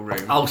clerical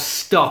room. Oh,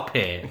 stop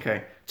it.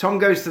 Okay. Tom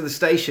goes to the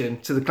station,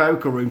 to the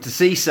clerical room, to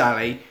see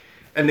Sally,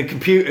 and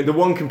the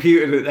one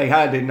computer that they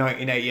had in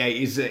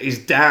 1988 is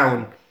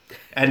down.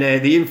 And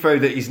the info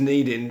that he's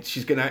needing,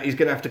 he's gonna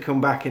have to come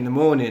back in the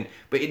morning.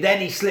 But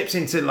then he slips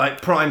into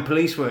like prime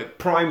police work,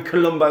 prime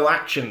Columbo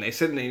action.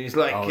 This, isn't he? And he's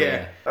like,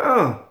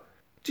 oh,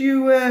 do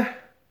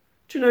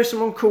you know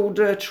someone called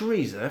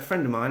Teresa, a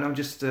friend of mine? I'm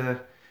just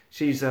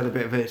she's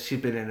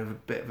been in a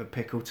bit of a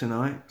pickle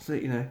tonight.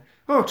 So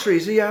oh,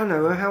 Teresa, yeah, I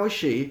know her. How is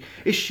she?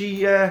 Is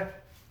she? I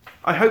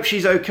hope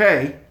she's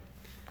okay.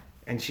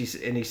 And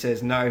he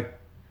says no,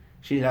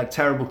 she had a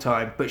terrible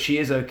time, but she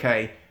is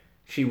okay.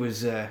 She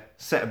was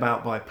set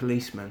about by a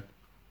policeman.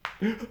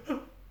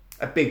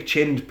 A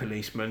big-chinned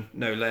policeman,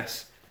 no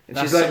less. And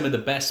That's she's like, some of the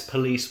best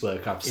police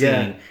work I've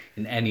seen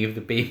in any of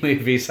the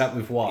B-movies that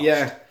we've watched.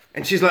 Yeah.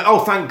 And she's like, oh,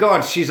 thank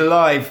God, she's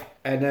alive.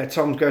 And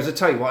Tom goes, I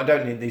tell you what, I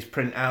don't need these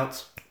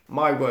printouts.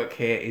 My work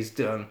here is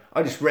done.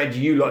 I just read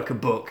you like a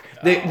book.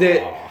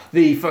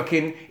 The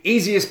fucking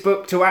easiest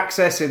book to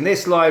access in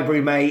this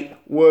library, mate,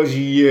 was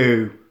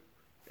you.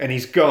 And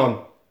he's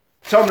gone.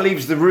 Tom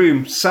leaves the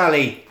room.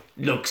 Sally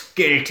looks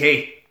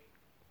guilty.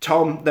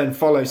 Tom then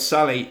follows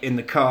Sally in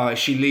the car as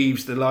she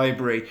leaves the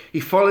library.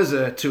 He follows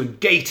her to a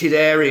gated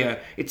area.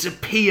 It's a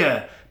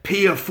pier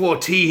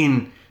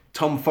 14.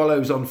 Tom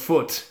follows on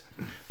foot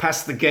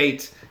past the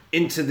gate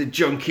into the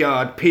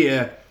junkyard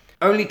pier,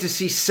 only to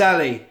see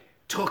Sally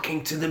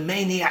talking to the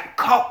maniac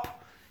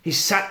cop. He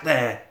sat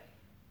there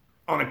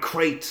on a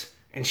crate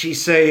and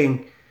she's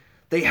saying,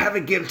 they have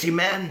a guilty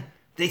man.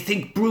 They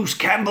think Bruce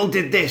Campbell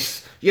did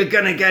this. You're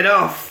gonna get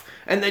off.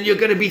 And then you're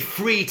going to be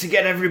free to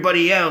get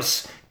everybody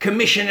else.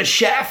 Commissioner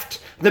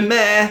Shaft, the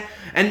mayor,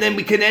 and then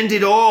we can end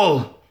it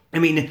all. I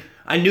mean,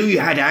 I knew you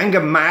had anger,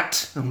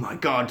 Matt. Oh my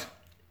God.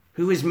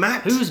 Who is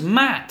Matt? Who's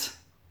Matt?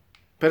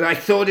 But I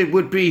thought it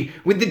would be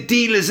with the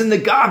dealers and the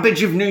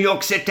garbage of New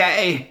York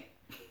City.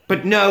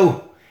 But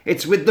no,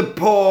 it's with the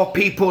poor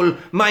people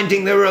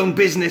minding their own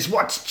business.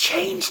 What's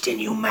changed in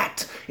you,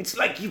 Matt? It's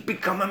like you've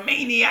become a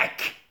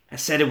maniac. I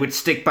said I would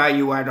stick by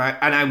you, and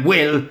I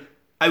will.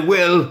 I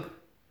will.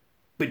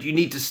 But you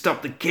need to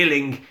stop the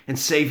killing and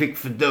save it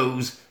for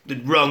those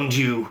that wronged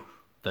you.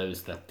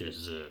 Those that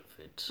deserve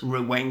it.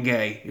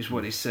 Rwenge is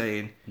what he's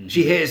saying. Mm-hmm.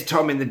 She hears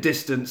Tom in the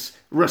distance,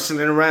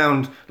 rustling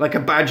around like a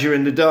badger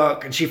in the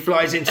dark, and she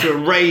flies into a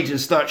rage and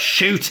starts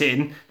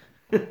shooting,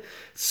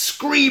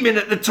 screaming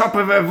at the top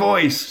of her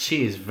voice.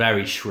 She is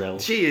very shrill.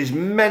 She is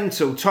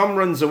mental. Tom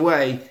runs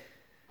away.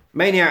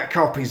 Maniac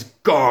cop is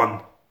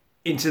gone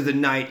into the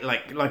night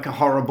like a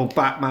horrible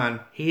Batman.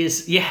 He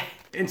is, yeah.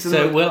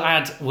 We'll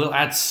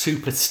add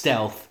super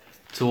stealth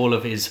to all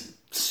of his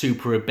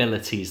super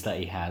abilities that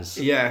he has.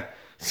 Yeah.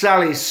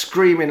 Sally's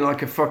screaming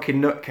like a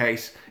fucking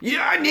nutcase.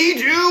 Yeah, I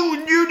need you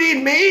and you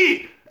need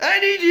me. I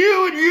need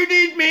you and you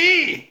need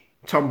me.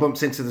 Tom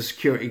bumps into the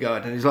security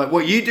guard and he's like,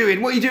 what are you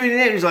doing? What are you doing in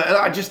here? He's like,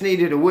 I just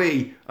needed a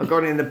wee. I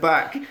got in the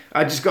back.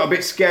 I just got a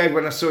bit scared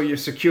when I saw your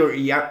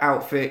security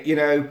outfit,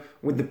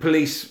 with the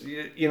police,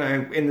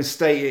 in the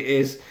state it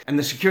is. And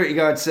the security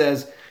guard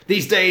says,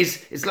 these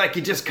days, it's like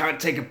you just can't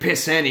take a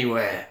piss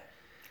anywhere.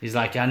 He's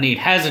like, I need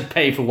hazard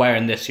pay for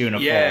wearing this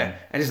uniform. Yeah,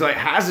 and he's like,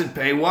 hazard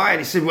pay? Why? And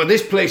he said, well,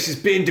 this place is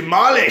being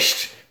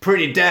demolished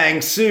pretty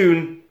dang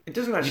soon. It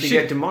doesn't actually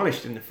get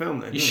demolished in the film,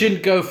 though. You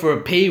shouldn't go for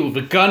a pee with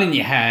a gun in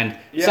your hand.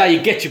 Yeah. So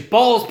you get your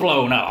balls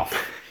blown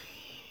off.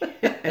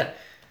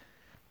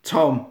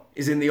 Tom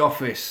is in the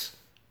office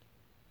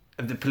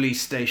of the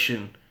police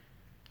station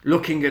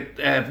looking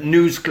at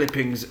news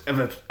clippings of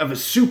a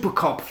super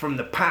cop from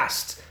the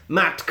past,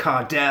 Matt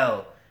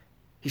Cardell.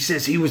 He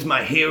says he was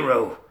my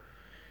hero.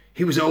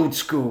 He was old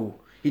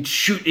school.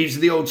 He's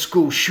the old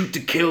school shoot to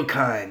kill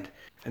kind.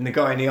 And the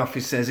guy in the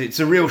office says it's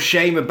a real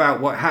shame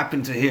about what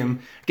happened to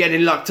him,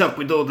 getting locked up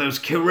with all those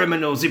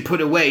criminals he put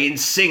away in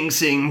Sing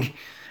Sing.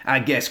 I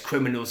guess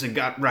criminals have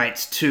got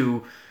rights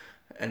too.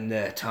 And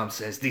Tom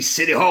says, these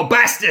City Hall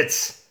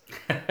bastards!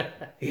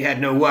 He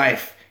had no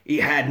wife. He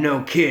had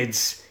no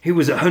kids. He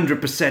was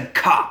 100%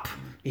 cop.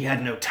 He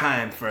had no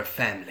time for a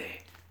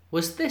family.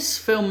 Was this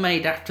film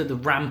made after the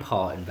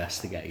Rampart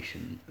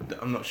investigation?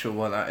 I'm not sure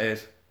what that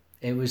is.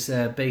 It was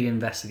a big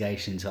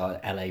investigation into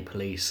LA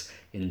police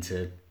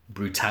into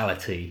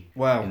brutality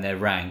Wow. in their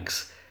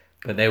ranks.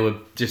 But they were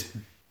just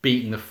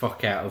beating the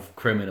fuck out of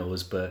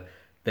criminals, but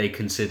they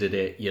considered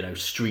it, you know,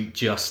 street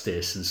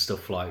justice and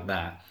stuff like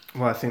that.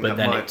 Well, I think But that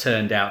then might... it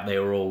turned out they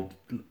were all,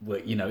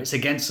 you know, it's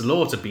against the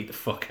law to beat the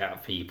fuck out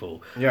of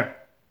people. Yeah.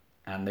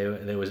 And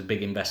there was a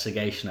big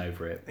investigation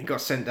over it. He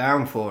got sent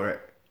down for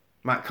it.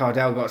 Matt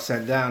Cardell got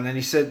sent down, and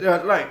he said,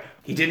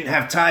 he didn't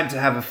have time to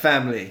have a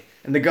family.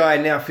 And the guy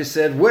in the office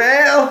said,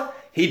 well,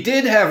 he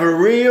did have a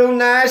real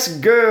nice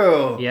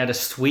girl. He had a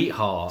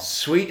sweetheart.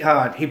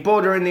 Sweetheart. He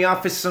brought her in the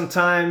office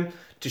sometime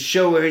to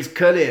show her his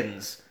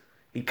cut-ins.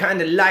 He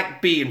kind of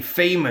liked being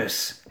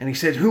famous. And he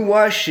said, who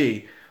was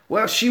she?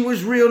 Well, she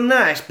was real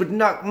nice, but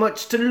not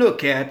much to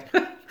look at.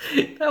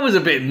 That was a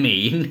bit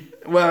mean.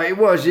 Well, it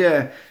was,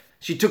 yeah.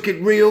 She took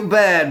it real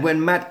bad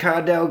when Matt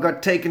Cardell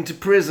got taken to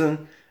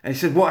prison. And he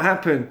said, what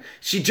happened?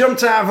 She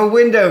jumped out of a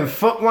window and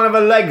fucked one of her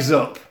legs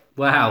up.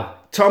 Wow.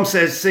 Tom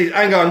says, see,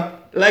 hang on,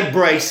 leg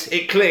brace,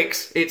 it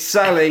clicks, it's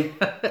Sally.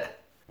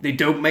 They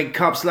don't make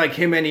cops like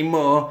him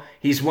anymore.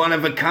 He's one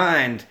of a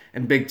kind.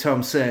 And Big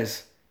Tom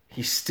says,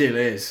 he still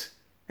is.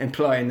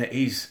 Implying that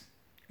he's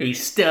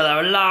still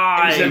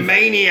alive. a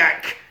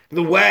maniac.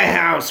 The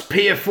warehouse,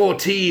 Pier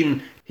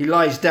 14. He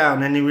lies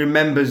down and he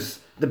remembers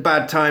the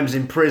bad times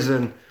in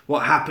prison.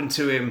 What happened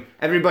to him.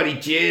 Everybody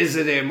jeers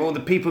at him. All the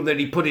people that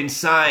he put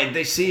inside.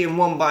 They see him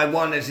one by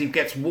one as he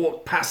gets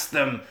walked past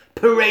them.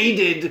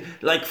 Paraded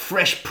like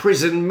fresh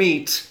prison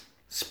meat.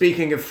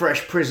 Speaking of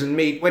fresh prison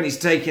meat, when he's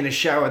taking a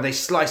shower, they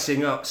slice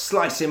him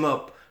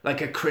up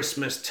like a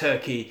Christmas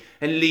turkey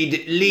and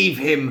leave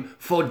him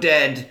for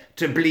dead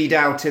to bleed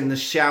out in the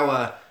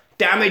shower,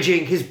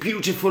 damaging his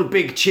beautiful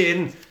big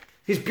chin,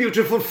 his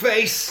beautiful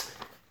face,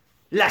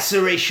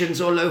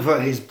 lacerations all over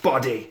his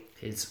body.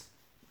 His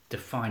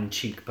defined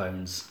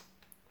cheekbones.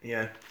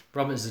 Yeah.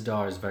 Robert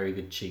Zadar has very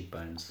good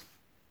cheekbones.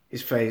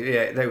 His face,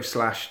 yeah, they were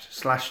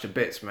slashed to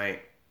bits, mate.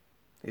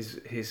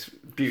 His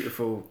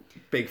beautiful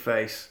big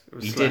face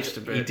was slashed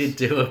to bits.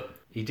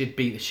 He did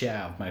beat the shit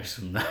out of most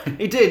of them though.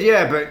 He did,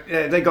 yeah, but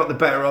they got the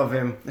better of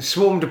him. They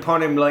swarmed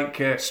upon him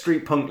like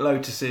street punk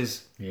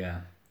lotuses,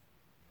 Yeah.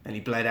 and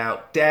he bled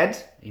out dead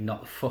He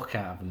knocked the fuck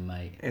out of them,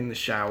 mate. in the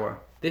shower.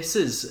 This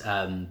is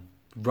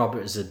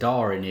Robert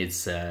Zadar in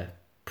his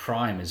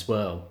prime as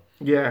well.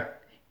 Yeah.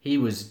 He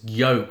was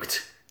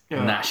yoked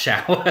in that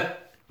shower.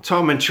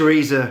 Tom and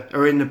Teresa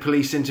are in the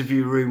police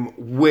interview room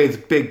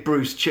with Big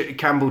Bruce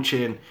Campbell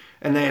Chin,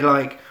 and they're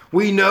like,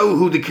 we know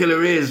who the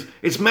killer is.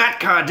 It's Matt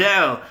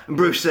Cardell. And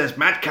Bruce says,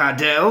 Matt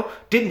Cardell?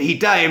 Didn't he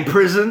die in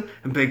prison?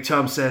 And Big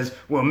Tom says,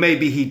 well,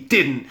 maybe he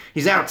didn't.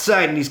 He's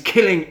outside and he's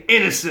killing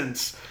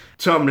innocents.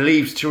 Tom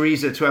leaves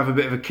Teresa to have a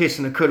bit of a kiss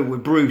and a cuddle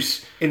with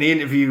Bruce in the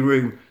interview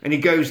room, and he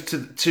goes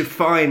to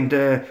find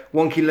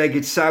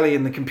wonky-legged Sally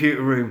in the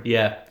computer room.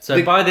 Yeah.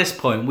 So by this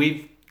point,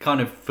 we've kind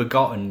of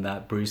forgotten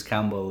that Bruce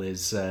Campbell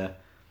is...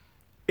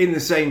 In the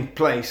same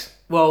place.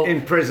 Well,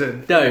 in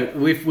prison. No,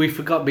 we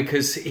forgot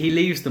because he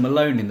leaves them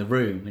alone in the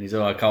room and he's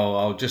like, oh,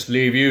 I'll just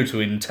leave you to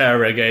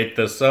interrogate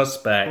the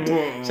suspect.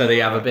 So they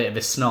have a bit of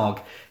a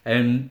snog.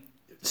 And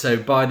so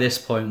by this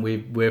point,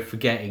 we're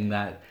forgetting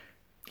that,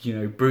 you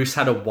know, Bruce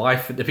had a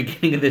wife at the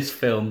beginning of this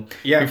film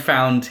who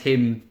found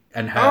him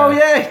and her. Oh,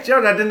 yeah,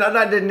 John,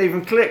 that didn't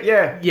even click,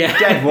 yeah.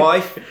 Dead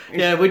wife.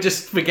 Yeah, we're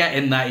just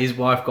forgetting that his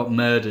wife got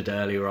murdered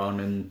earlier on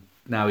and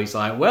now he's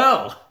like,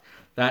 well...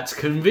 That's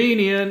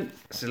convenient.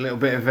 It's a little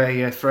bit of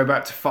a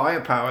throwback to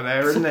Firepower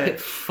there, isn't it?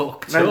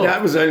 Fucked No, up.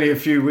 that was only a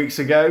few weeks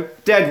ago.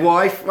 Dead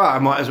wife. Well, I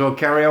might as well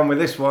carry on with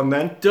this one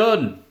then.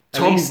 Done.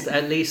 Tom-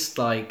 At least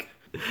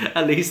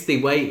they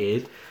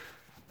waited.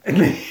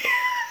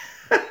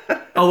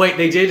 Oh wait,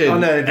 they didn't. Oh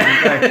no, they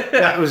didn't. No.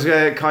 That was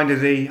kind of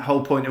the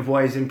whole point of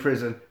why he's in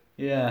prison.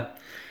 Yeah.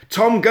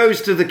 Tom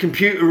goes to the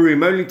computer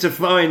room only to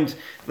find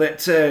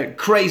that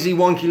crazy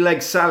wonky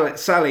leg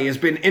Sally has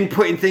been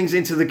inputting things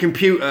into the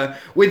computer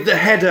with the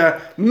header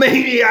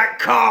Maniac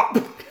Cop.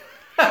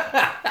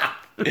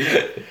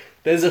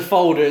 There's a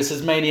folder that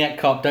says Maniac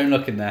Cop, don't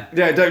look in there.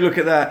 Yeah, don't look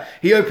at that.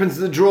 He opens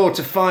the drawer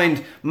to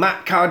find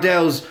Matt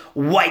Cardell's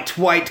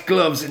white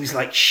gloves and he's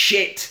like,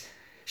 shit,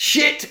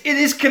 it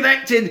is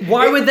connected.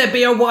 Why would there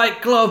be a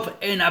white glove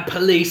in a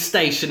police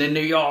station in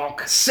New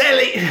York?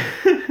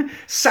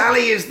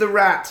 Sally is the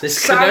rat.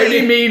 This can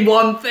only mean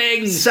one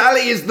thing.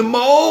 Sally is the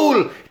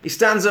mole. He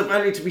stands up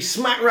only to be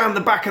smacked round the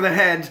back of the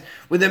head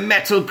with a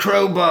metal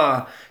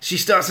crowbar. She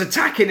starts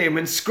attacking him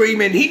and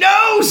screaming, he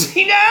knows!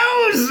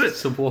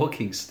 It's a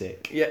walking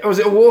stick. Yeah, was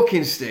it a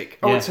walking stick?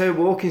 Oh, Yeah. it's her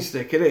walking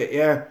stick, isn't it?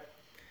 Yeah.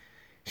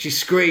 She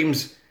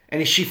screams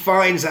and she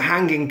finds a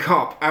hanging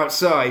cop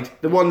outside,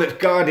 the one that's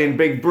guarding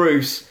Big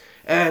Bruce.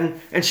 And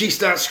she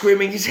starts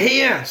screaming, he's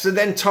here! So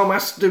then Tom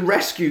has to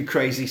rescue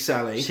crazy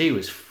Sally. She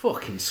was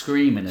fucking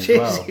screaming as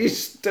well. She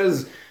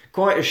does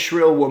quite a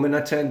shrill woman.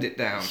 I turned it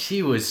down.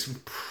 She was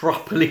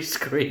properly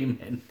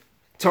screaming.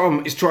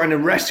 Tom is trying to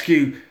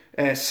rescue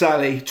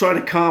Sally, trying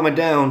to calm her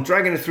down,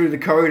 dragging her through the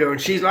corridor,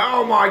 and she's like,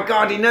 oh my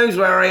God, he knows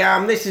where I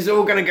am, this is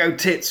all going to go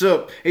tits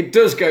up. It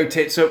does go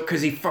tits up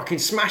because he fucking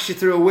smashes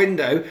through a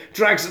window,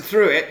 drags her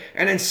through it,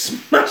 and then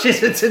smashes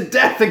her to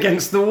death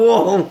against the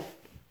wall.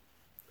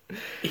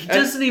 He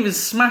doesn't even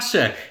smash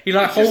her. He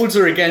like holds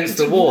her against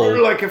the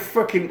wall. Like a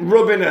fucking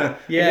rubbing her.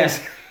 Yeah.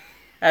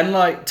 And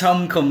like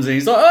Tom comes in,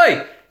 he's like,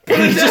 oi!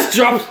 And he just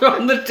drops her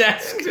on the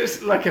desk.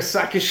 Just like a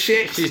sack of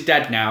shit. She's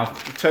dead now.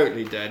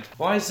 Totally dead.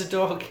 Why has the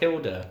dog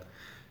killed her?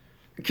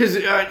 Because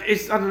I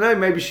don't know,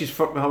 maybe she's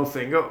fucked the whole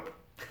thing up.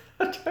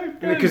 I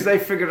don't know. Because they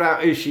figured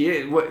out who she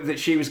is, that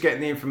she was getting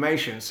the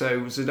information.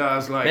 So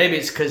Zadar's like... Maybe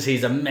it's because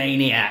he's a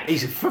maniac.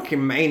 He's a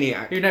fucking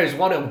maniac. Who knows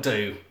what he'll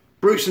do?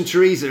 Bruce and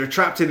Teresa are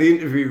trapped in the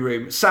interview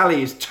room.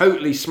 Sally is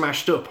totally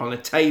smashed up on a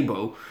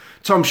table.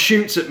 Tom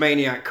shoots at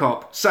Maniac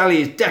Cop.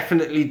 Sally is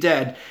definitely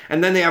dead.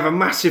 And then they have a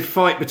massive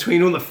fight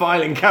between all the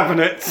filing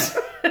cabinets.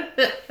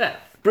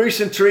 Bruce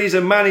and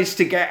Teresa manage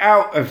to get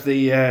out of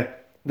the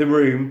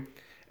room,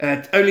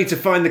 only to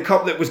find the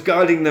cop that was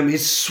guarding them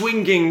is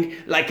swinging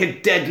like a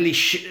deadly...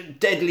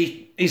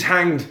 He's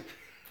hanged.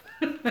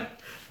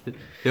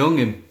 They hung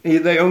him.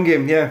 They hung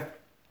him, yeah.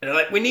 They're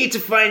like, we need to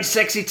find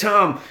Sexy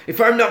Tom. If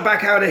I'm not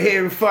back out of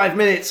here in 5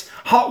 minutes,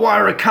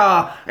 hotwire a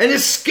car and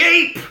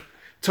escape.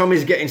 Tom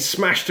is getting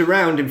smashed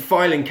around in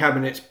filing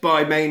cabinets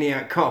by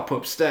Maniac Cop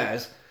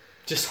upstairs.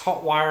 Just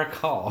hotwire a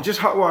car. Just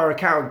hotwire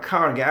a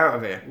car and get out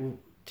of here.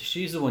 Just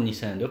use the one you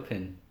turned up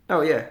in.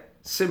 Oh yeah,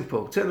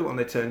 simple. Turn the one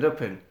they turned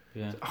up in.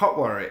 Yeah.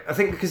 Hotwire it. I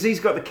think because he's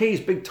got the keys.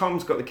 Big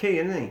Tom's got the key,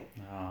 isn't he?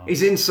 Oh.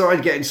 He's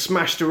inside getting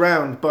smashed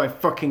around by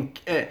fucking...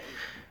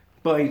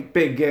 by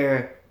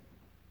big...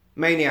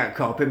 Maniac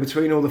Cop in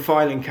between all the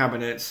filing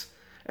cabinets,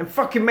 and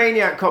fucking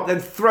Maniac Cop then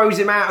throws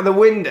him out of the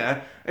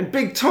window, and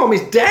Big Tom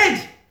is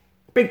dead.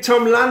 Big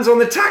Tom lands on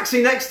the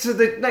taxi next to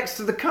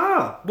the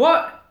car.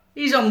 What?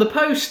 He's on the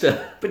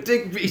poster. But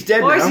he's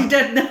dead. Why now. is he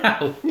dead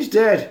now? He's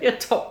dead. He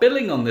had top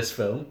billing on this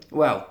film.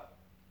 Well,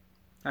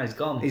 oh, he's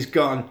gone. He's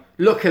gone.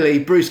 Luckily,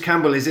 Bruce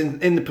Campbell is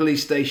in the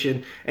police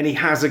station, and he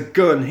has a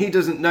gun. He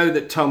doesn't know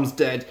that Tom's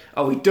dead.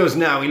 Oh, he does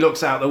now. He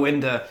looks out the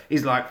window.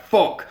 He's like,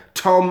 fuck,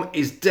 Tom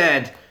is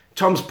dead.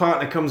 Tom's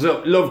partner comes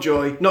up,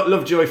 Lovejoy, not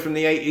Lovejoy from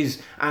the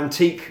 80s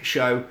antique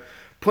show,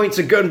 points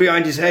a gun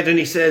behind his head and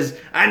he says,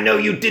 I know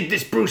you did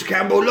this, Bruce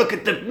Campbell. Look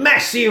at the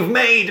mess you've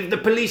made of the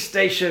police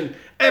station.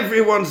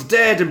 Everyone's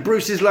dead. And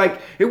Bruce is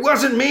like, it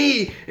wasn't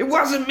me. It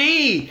wasn't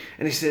me.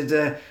 And he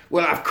said,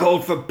 well, I've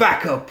called for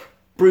backup.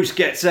 Bruce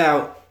gets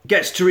out,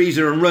 gets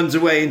Teresa and runs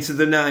away into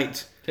the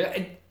night.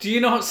 Do you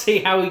not see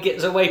how he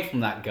gets away from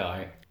that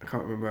guy? I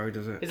can't remember how he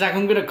does it. It's like,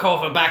 I'm going to call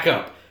for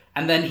backup.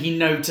 And then he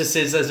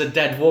notices there's a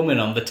dead woman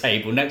on the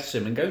table next to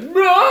him and goes, Rah!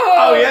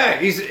 Oh yeah,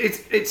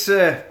 it's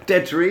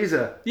dead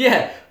Teresa.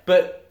 Yeah,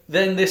 but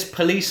then this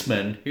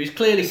policeman, who's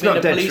clearly been a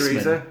policeman...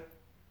 Teresa.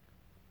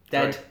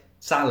 Dead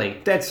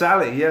Sally. Dead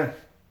Sally, yeah.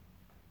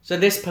 So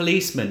this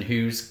policeman,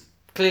 who's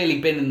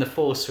clearly been in the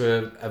force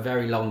for a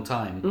very long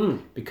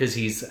time, because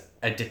he's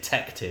a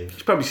detective.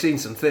 He's probably seen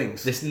some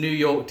things. This New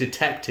York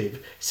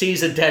detective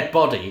sees a dead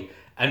body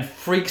and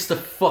freaks the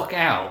fuck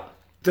out.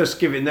 Thus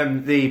giving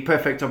them the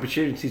perfect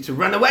opportunity to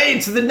run away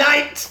into the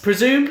night.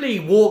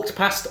 Presumably walked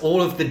past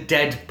all of the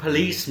dead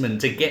policemen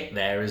to get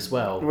there as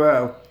well.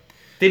 Well.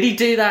 Did he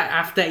do that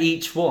after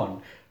each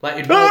one? Like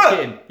he'd walk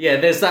in.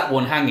 Yeah, there's that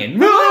one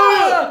hanging.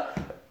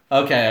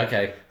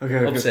 Okay.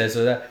 Upstairs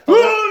with that.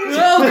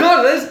 Oh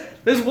god,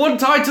 there's one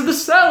tied to the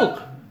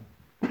cell.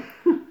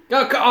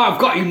 Oh, I've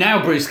got you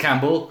now, Bruce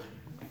Campbell.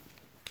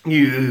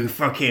 You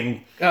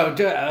fucking...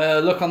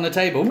 Look on the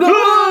table.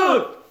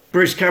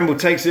 Bruce Campbell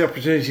takes the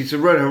opportunity to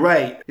run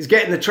away. He's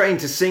getting the train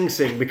to Sing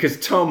Sing because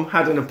Tom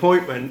had an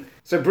appointment.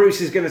 So Bruce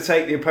is going to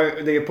take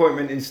the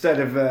appointment instead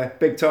of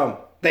Big Tom.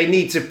 They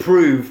need to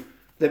prove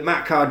that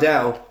Matt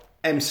Cardell,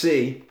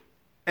 MC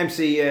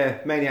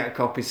Maniac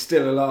Cop, is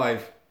still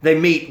alive. They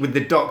meet with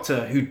the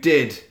doctor who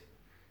did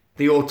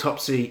the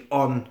autopsy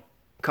on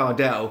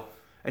Cardell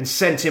and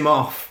sent him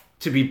off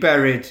to be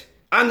buried.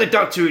 I'm the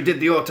doctor who did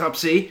the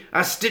autopsy.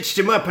 I stitched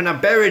him up and I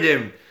buried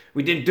him.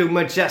 We didn't do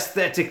much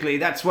aesthetically,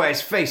 that's why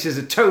his face is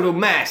a total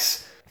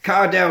mess.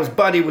 Cardell's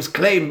body was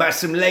claimed by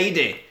some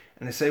lady.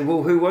 And they say,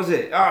 well, who was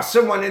it?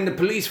 Someone in the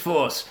police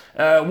force.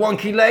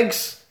 Wonky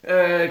Legs,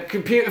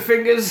 Computer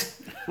Fingers.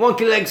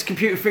 Wonky Legs,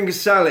 Computer Fingers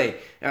Sally.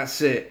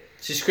 That's it.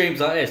 She screams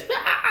like this.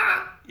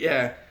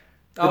 Yeah.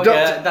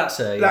 Yeah, that's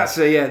her. Yeah. That's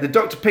her, yeah. The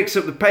doctor picks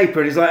up the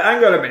paper and he's like,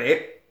 hang on a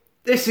minute.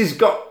 This has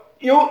got...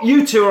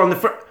 You two are on the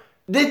front...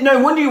 No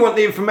wonder you want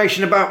the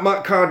information about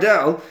Matt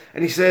Cardell.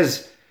 And he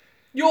says...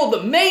 You're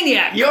the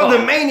maniac You're cop.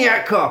 the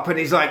maniac cop. And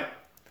he's like,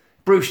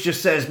 Bruce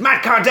just says,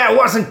 Matt Cardell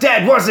wasn't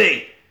dead, was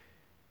he?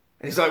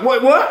 And he's like,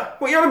 what?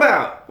 What are you on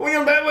about? What are you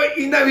on about? What?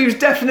 You know, he was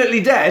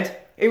definitely dead.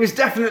 He was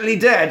definitely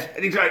dead.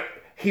 And he's like,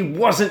 he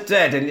wasn't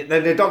dead. And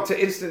then the doctor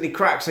instantly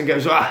cracks and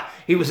goes,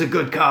 he was a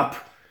good cop.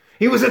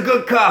 He was a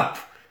good cop.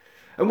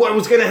 And what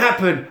was going to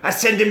happen? I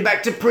send him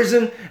back to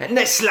prison and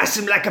they slice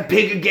him like a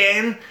pig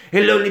again.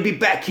 He'll only be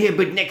back here,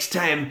 but next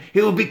time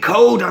he will be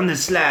cold on the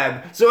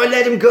slab. So I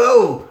let him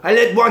go. I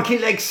let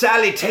Wonky Leg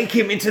Sally take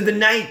him into the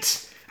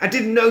night. I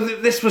didn't know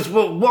that this was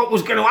what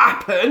was going to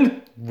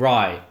happen.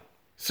 Right.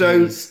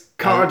 So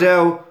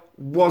Cardell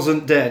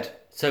wasn't dead.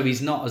 So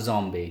he's not a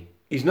zombie.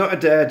 He's not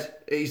dead.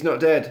 He's not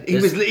dead.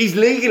 He's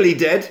legally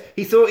dead.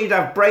 He thought he'd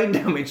have brain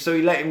damage, so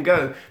he let him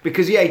go.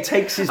 Because, he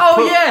takes his...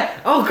 Yeah!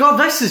 Oh, God,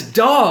 this is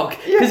dark.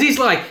 Because he's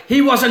like,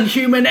 he wasn't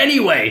human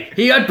anyway.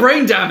 He had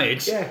brain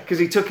damage. Yeah, because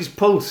he took his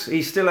pulse.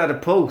 He still had a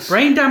pulse.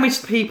 Brain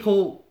damaged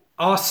people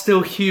are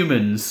still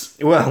humans.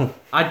 Well...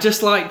 I'd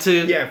just like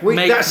to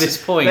make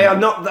this point. They are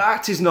not.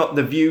 That is not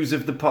the views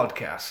of the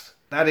podcast.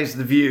 That is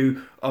the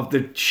view of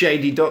the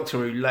shady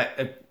doctor who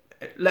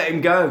let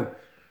him go.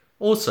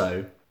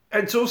 Also...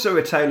 It's also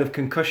a tale of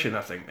concussion,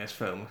 I think, this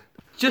film.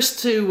 Just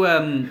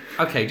to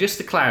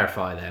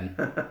clarify then,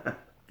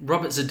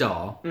 Robert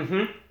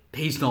Zadar,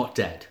 he's not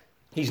dead.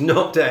 He's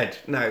not dead,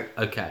 no.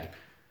 Okay.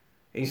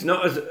 He's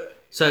not as...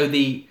 So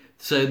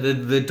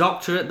the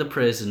doctor at the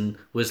prison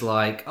was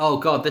like, oh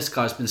God, this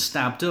guy's been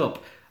stabbed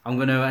up. I'm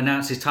going to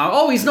announce his time.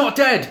 Oh, he's not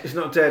dead. He's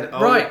not dead.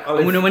 Right,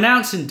 I'm going to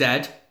announce him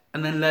dead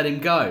and then let him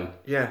go.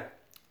 Yeah.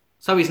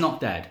 So he's not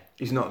dead.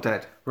 He's not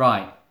dead.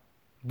 Right.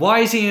 Why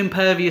is he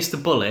impervious to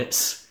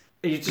bullets?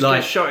 You just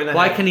get shot in the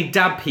why head. can he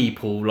dab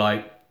people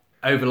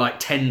over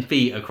 10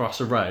 feet across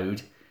a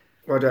road?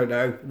 I don't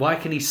know. Why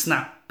can he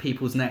snap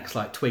people's necks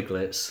like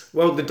twiglets?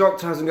 Well, the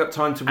doctor hasn't got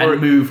time to worry.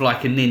 And move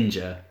like a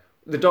ninja.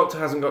 The doctor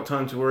hasn't got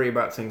time to worry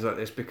about things like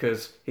this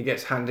because he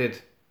gets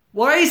handed...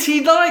 Why is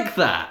he like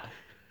that?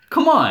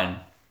 Come on.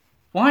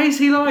 Why is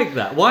he like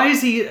that? Why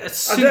is he... I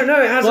don't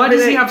know. It hasn't why been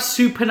does he have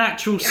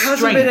supernatural strength? It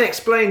hasn't been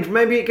explained.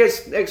 Maybe it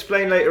gets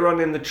explained later on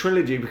in the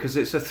trilogy because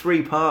it's a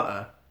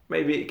 3-parter.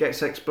 Maybe it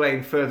gets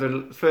explained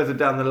further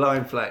down the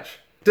line, Fletch.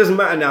 Doesn't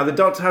matter now. The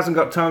doctor hasn't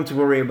got time to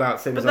worry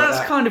about things like that. But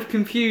that's kind of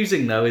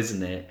confusing, though,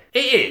 isn't it? It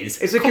is.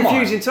 It's a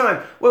confusing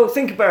time. Well,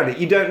 think about it.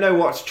 You don't know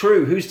what's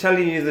true. Who's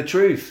telling you the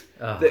truth?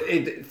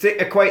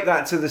 Equate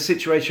that to the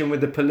situation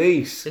with the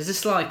police. Is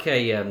this like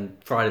a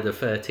Friday the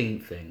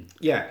 13th thing?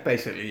 Yeah,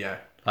 basically, yeah.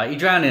 Like, he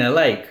drowned in a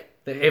lake.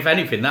 If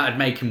anything, that'd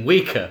make him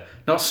weaker,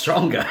 not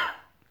stronger.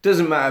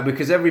 Doesn't matter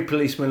because every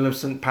policeman loves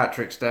St.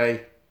 Patrick's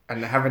Day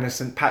and they're having a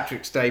St.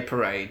 Patrick's Day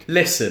parade.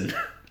 Listen.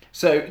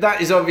 So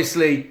that is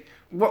obviously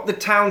what the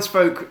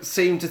townsfolk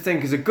seem to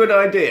think is a good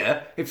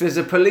idea. If there's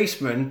a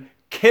policeman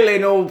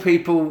killing all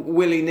people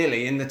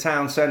willy-nilly in the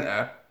town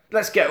centre,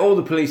 let's get all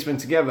the policemen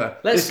together.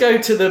 Let's go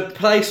to the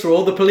place where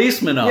all the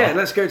policemen are. Yeah,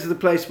 let's go to the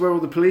place where all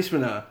the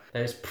policemen are.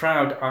 There's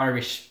proud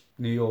Irish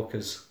New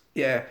Yorkers.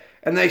 Yeah,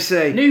 and they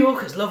say... New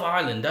Yorkers love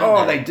Ireland, don't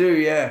they? Oh, they do,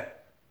 yeah.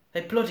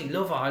 They bloody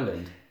love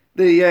Ireland.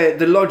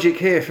 The logic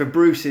here for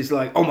Bruce is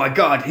like, oh my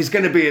God, he's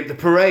going to be at the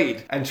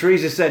parade. And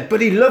Teresa said, but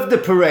he loved the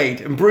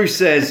parade. And Bruce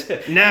says,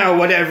 now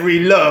whatever he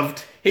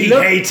loved, he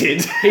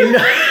hated. He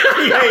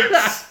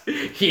hates.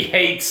 He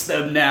hates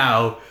them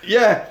now.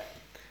 Yeah.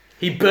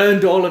 He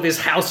burned all of his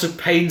House of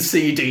Pain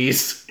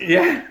CDs.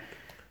 Yeah.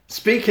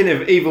 Speaking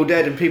of Evil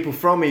Dead and people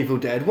from Evil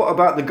Dead, what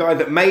about the guy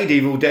that made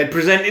Evil Dead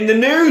presenting the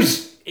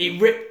news? Sam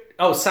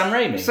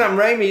Raimi. Sam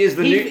Raimi is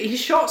the news... He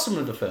shot some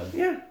of the film.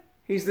 Yeah.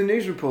 He's the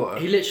news reporter.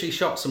 He literally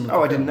shot some of the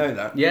film. I didn't know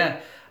that. Yeah.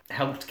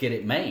 Helped get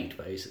it made,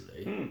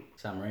 basically.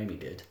 Sam Raimi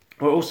did.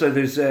 Well, also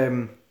there's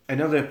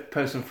another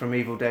person from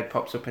Evil Dead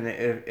pops up in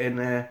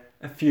a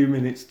few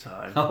minutes'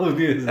 time. Oh,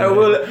 yes. Oh,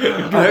 well,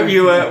 I hope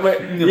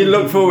you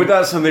look forward.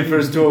 That's something for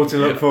us all to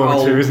look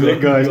forward to, isn't it,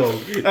 guys?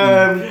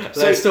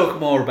 So let's talk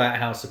more about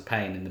House of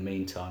Pain in the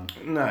meantime.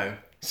 No.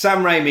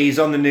 Sam Raimi is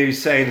on the news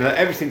saying that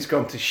everything's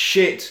gone to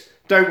shit.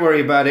 Don't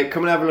worry about it.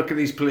 Come and have a look at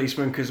these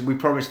policemen because we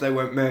promise they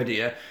won't murder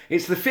you.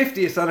 It's the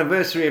 50th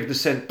anniversary of the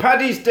St.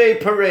 Paddy's Day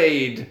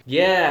Parade.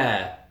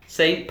 Yeah.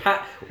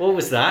 What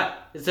was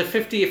that? It's the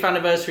 50th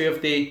anniversary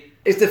of the...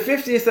 It's the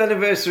 50th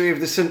anniversry of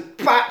the St.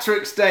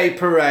 Patrick's Day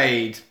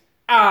Parade.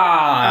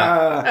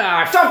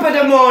 Top of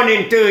the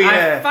morning to you.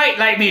 I fight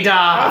like me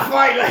dog. I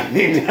fight like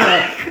me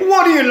dog.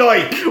 What do you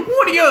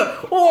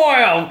like?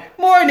 Well,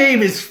 my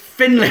name is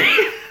Finlay.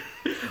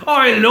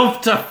 I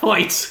love to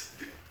fight.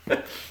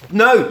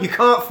 No, you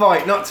can't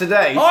fight. Not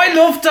today. I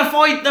love to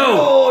fight though.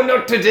 Oh,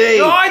 not today.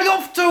 I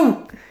love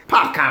to.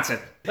 Pop Carson.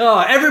 Oh,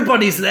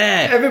 everybody's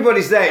there.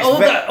 Everybody's there.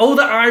 All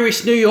the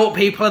Irish New York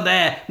people are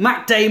there.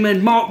 Matt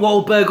Damon, Mark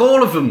Wahlberg,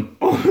 all of them.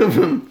 All of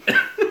them.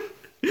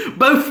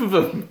 Both of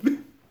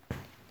them.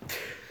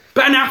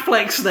 Ben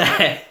Affleck's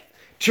there.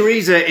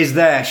 Teresa is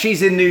there.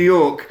 She's in New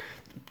York.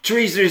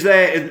 Teresa is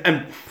there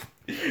and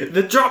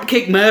the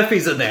Dropkick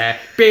Murphys are there.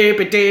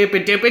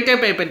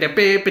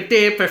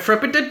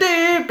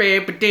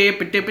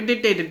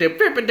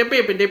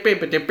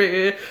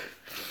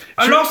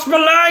 I lost my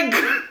leg.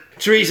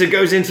 Teresa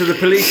goes into the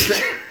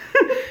police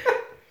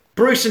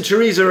Bruce and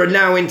Teresa are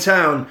now in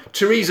town.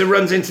 Teresa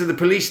runs into the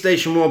police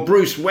station while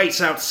Bruce waits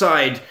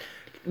outside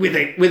with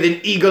an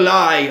eagle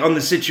eye on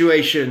the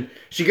situation.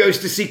 She goes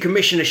to see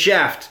Commissioner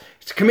Shaft.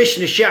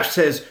 Commissioner Shaft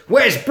says,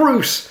 "Where's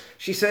Bruce?"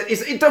 She said,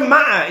 it doesn't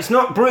matter. It's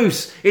not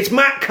Bruce. It's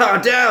Matt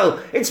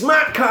Cardell. It's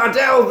Matt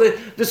Cardell, the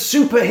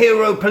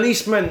superhero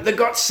policeman that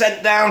got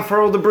sent down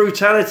for all the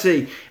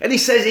brutality. And he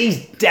says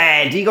he's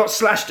dead. He got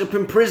slashed up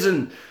in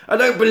prison. I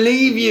don't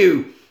believe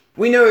you.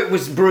 We know it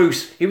was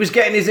Bruce. He was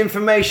getting his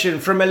information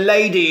from a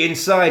lady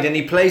inside, and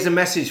he plays a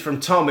message from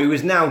Tom, who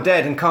is now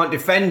dead and can't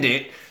defend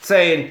it,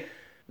 saying,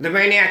 the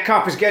maniac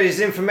cop is getting his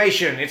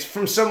information. It's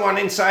from someone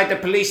inside the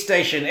police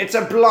station. It's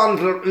a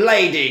blonde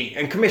lady.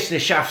 And Commissioner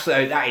Shaft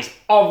said, that is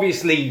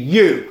obviously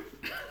you.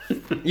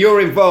 You're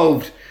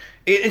involved.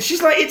 And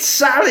she's like, it's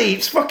Sally.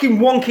 It's fucking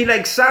wonky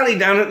leg Sally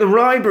down at the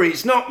library.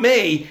 It's not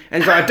me.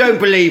 And he's like, I don't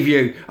believe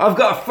you. I've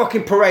got a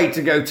fucking parade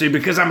to go to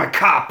because I'm a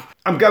cop.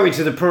 I'm going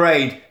to the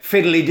parade.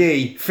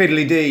 Fiddly-dee,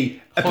 fiddly-dee.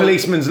 A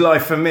policeman's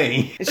life for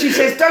me. And she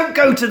says, don't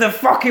go to the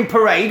fucking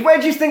parade. Where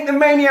do you think the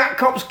maniac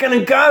cop's going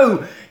to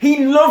go?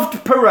 He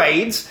loved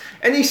parades.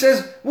 And he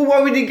says, well, why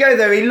would he go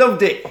there? He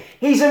loved it.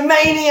 He's a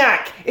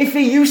maniac. If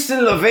he used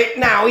to love it,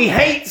 now he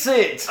hates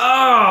it.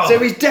 Oh, so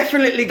he's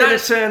definitely going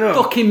to turn up.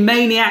 Fucking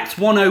Maniacs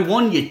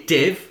 101, you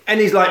div. And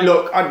he's like,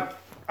 look,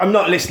 I'm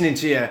not listening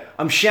to you.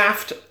 I'm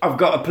Shaft. I've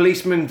got a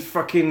policeman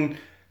fucking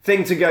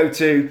thing to go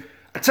to.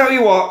 I tell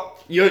you what.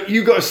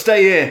 You got to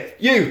stay here.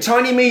 You,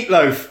 Tiny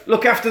Meatloaf,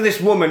 look after this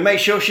woman. Make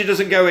sure she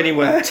doesn't go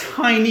anywhere.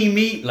 Tiny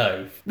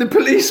Meatloaf. The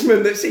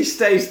policeman that he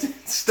stays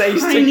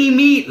Tiny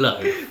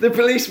Meatloaf. The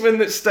policeman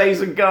that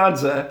stays and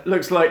guards her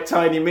looks like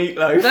Tiny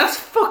Meatloaf. That's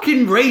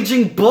fucking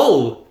Raging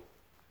Bull.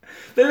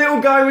 The little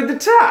guy with the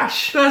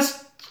tash.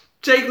 That's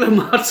Jake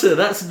LaMotta.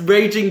 That's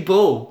Raging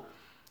Bull.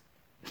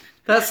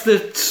 That's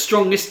the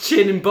strongest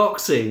chin in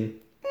boxing.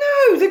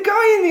 No, the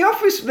guy in the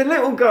office, the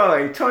little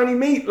guy, Tiny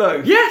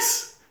Meatloaf.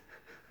 Yes.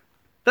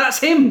 That's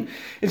him.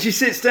 And she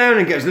sits down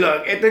and goes,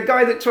 look, the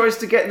guy that tries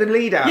to get the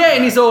lead out. Yeah,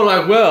 and he's all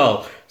like,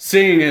 well,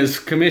 seeing as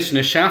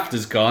Commissioner Shaft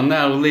is gone,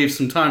 that'll leave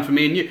some time for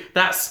me and you.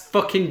 That's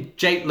fucking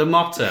Jake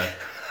LaMotta.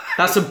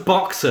 That's a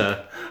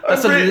boxer.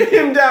 That's I've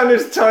written him down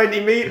as Tiny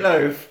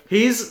Meatloaf.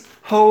 He's...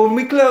 Hold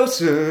me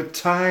closer,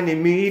 Tiny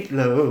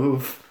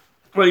Meatloaf.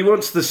 Well, he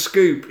wants the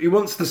scoop. He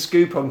wants the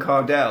scoop on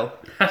Cardell.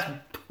 That's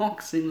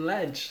boxing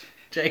ledge.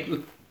 Jake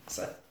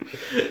LaMotta.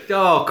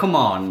 Oh, come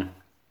on.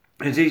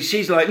 And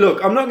she's like,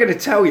 look, I'm not going to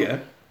tell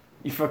you,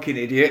 you fucking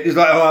idiot. He's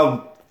like,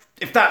 oh,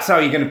 if that's how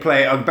you're going to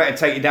play it, I'd better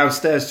take you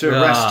downstairs to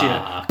arrest you.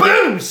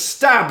 Boom!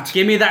 Stabbed!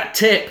 Give me that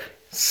tip.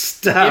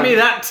 Stabbed. Give me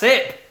that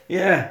tip.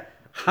 Yeah.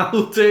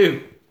 I'll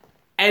do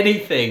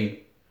anything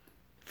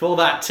for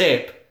that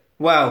tip.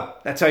 Well,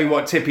 I'll tell you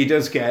what tip he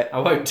does get. I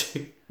won't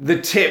do.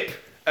 The tip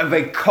of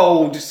a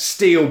cold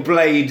steel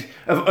blade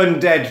of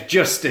undead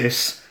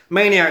justice.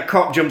 Maniac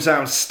cop jumps out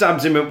and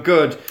stabs him up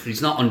good.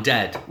 He's not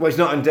undead. Well, he's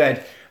not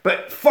undead.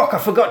 But fuck, I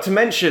forgot to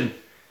mention,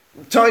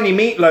 Tiny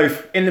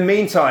Meatloaf, in the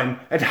meantime,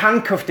 had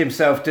handcuffed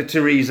himself to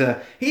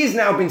Teresa. He has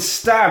now been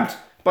stabbed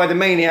by the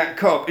maniac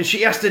cop, and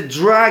she has to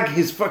drag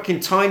his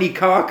fucking tiny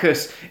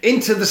carcass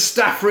into the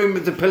staff room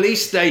of the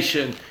police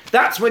station.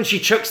 That's when she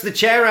chucks the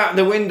chair out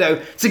the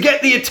window to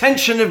get the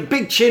attention of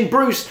Big Chin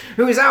Bruce,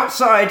 who is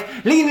outside,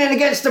 leaning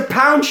against a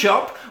pound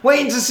shop,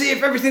 waiting to see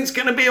if everything's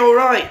going to be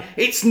alright.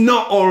 It's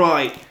not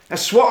alright. A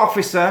SWAT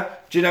officer,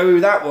 do you know who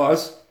that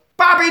was?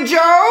 Bobby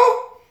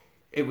Joe!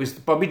 It was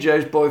Bobby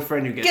Joe's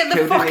boyfriend who gets Get the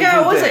killed fuck in out,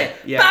 Evil was Dead. it?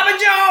 Yeah. Baba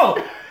Joe!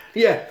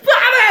 Yeah.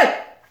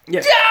 Baba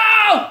Yeah.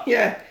 Joe!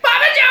 Yeah.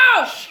 Baba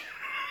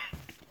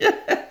Joe!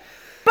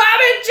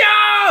 Baba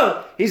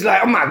Joe! He's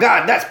like, oh my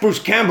God, that's Bruce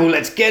Campbell,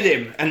 let's get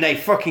him. And they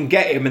fucking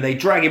get him and they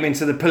drag him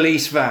into the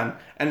police van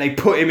and they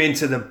put him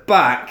into the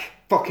back.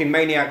 Fucking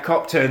maniac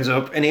cop turns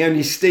up and he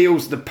only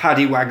steals the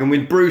paddy wagon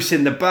with Bruce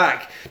in the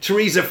back.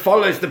 Teresa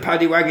follows the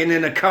paddy wagon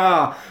in a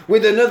car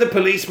with another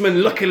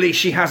policeman. Luckily,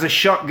 she has a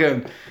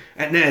shotgun.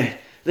 And then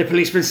the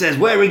policeman says,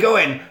 where are we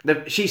going?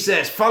 She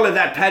says, follow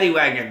that paddy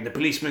wagon. The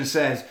policeman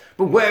says,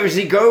 but where is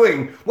he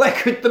going? Where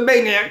could the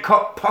maniac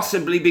cop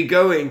possibly be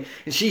going?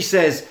 And she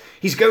says,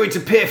 he's going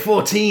to Pier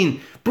 14.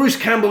 Bruce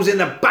Campbell's in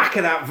the back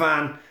of that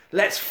van.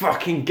 Let's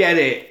fucking get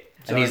it.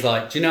 And he's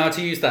like, do you know how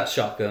to use that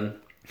shotgun?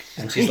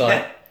 And she's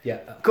like, yeah.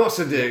 Of course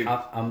I do.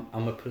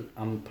 I'm a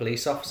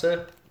police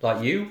officer,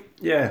 like you.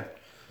 Yeah.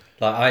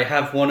 Like, I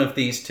have one of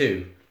these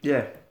too.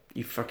 Yeah.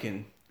 You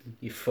fucking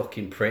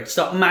prick.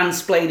 Stop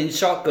mansplaining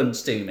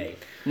shotguns to me.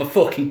 I'm a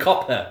fucking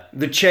copper.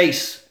 The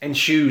chase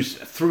ensues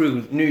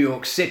through New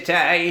York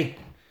City.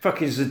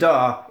 Fucking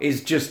Zadar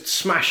is just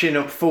smashing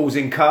up fools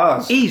in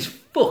cars. He's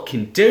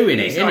fucking doing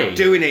it, He's isn't like he?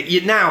 doing it.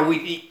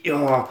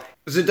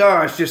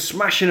 Zadar is just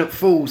smashing up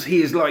fools.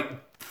 He is like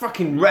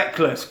fucking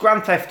reckless.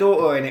 Grand Theft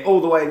Auto in it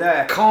all the way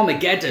there.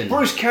 Carmageddon.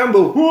 Bruce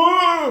Campbell,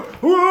 whoa,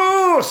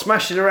 whoa,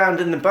 smashing around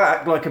in the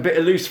back like a bit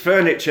of loose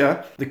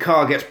furniture. The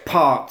car gets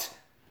parked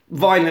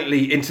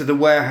violently into the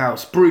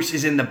warehouse. Bruce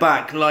is in the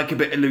back like a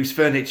bit of loose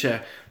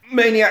furniture.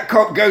 Maniac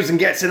cop goes and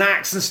gets an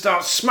axe and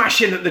starts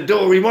smashing at the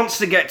door. He wants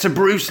to get to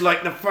Bruce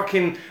like the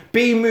fucking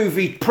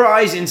B-movie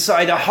prize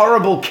inside a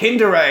horrible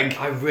Kinder Egg.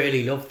 I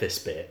really love this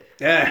bit.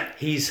 Yeah.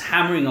 He's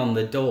hammering on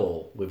the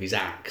door with his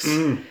axe.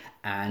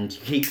 and you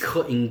keep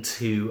cutting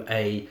to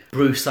a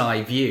Bruce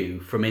eye view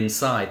from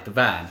inside the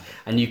van,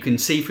 and you can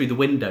see through the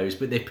windows,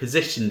 but they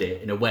positioned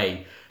it in a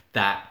way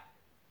that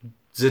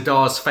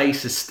Zadar's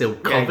face is still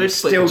covered,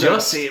 still but don't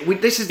just see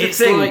it. This is the it's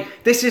thing.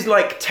 like- This is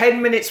like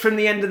 10 minutes from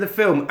the end of the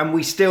film, and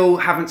we still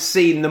haven't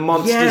seen the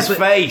monster's but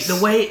face.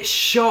 the way it's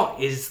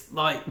shot is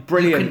like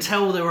Brilliant. You can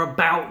tell they're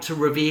about to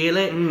reveal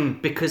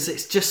it because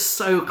it's just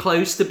so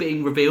close to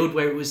being revealed,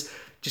 where it was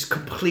just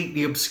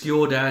completely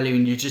obscured earlier,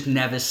 and you just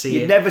never see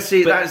it. You never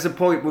see it. But, That is the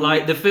point. Where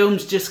like the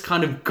film's just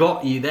kind of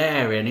got you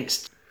there, and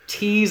it's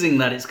teasing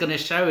that it's going to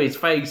show his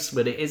face,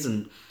 but it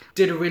isn't.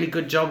 Did a really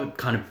good job of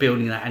kind of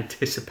building that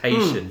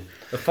anticipation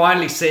of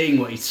finally seeing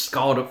what his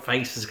scarred up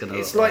face is going to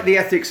look it's like the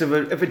ethics of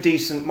a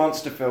decent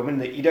monster film,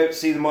 isn't it? You don't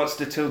see the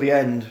monster till the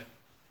end.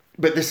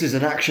 But this is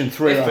an action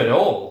thriller. if at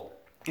all.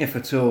 If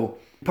at all.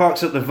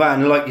 Parks up the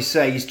van, like you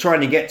say, he's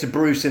trying to get to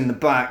Bruce in the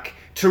back.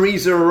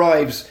 Teresa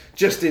arrives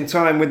just in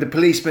time with the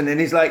policeman, and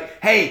he's like,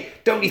 hey,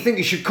 don't you think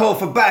you should call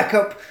for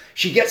backup?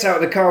 She gets out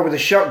of the car with a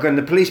shotgun.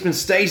 The policeman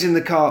stays in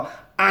the car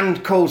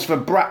and calls for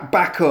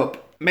backup.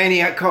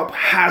 Maniac Cop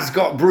has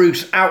got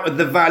Bruce out of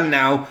the van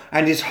now,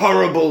 and his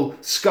horrible,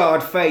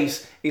 scarred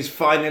face is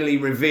finally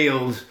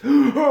revealed.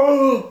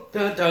 Dun,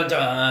 dun,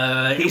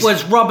 dun. It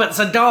was Robert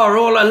Zadar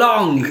all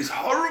along. He's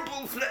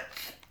horrible,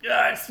 Fletch.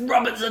 Yeah, it's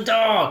Robert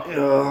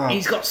Zadar.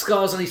 He's got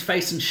scars on his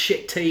face and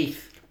shit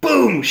teeth.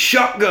 Boom!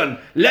 Shotgun!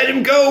 Let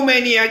him go,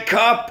 Maniac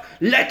Cop!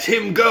 Let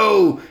him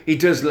go! He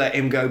does let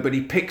him go, but he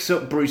picks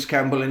up Bruce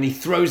Campbell and he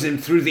throws him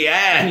through the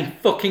And air. he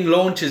fucking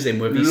launches him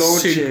with his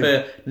Launch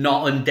super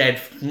not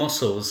undead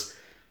muscles.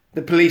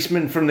 The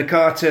policeman from the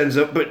car turns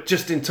up, but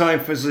just in time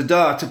for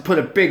Zadar to put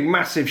a big,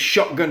 massive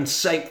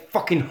shotgun-shaped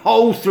fucking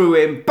hole through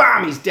him.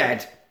 Bam! He's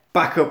dead.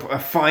 Backup are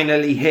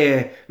finally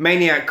here.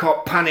 Maniac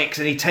Cop panics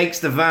and he takes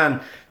the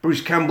van.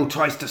 Bruce Campbell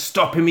tries to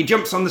stop him. He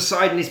jumps on the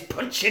side and he's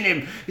punching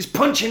him.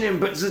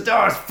 But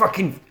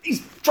Zadar's he's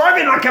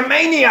driving like a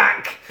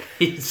maniac.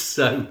 I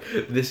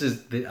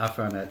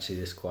found actually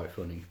this quite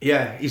funny.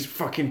 Yeah, he's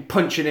fucking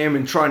punching him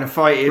and trying to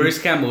fight him.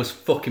 Bruce Campbell's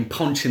fucking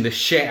punching the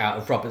shit out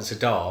of Robert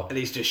Zadar, And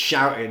he's just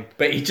shouting.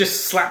 but he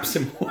just slaps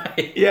him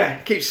away. Yeah,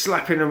 keeps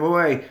slapping him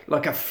away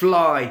like a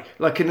fly,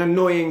 like an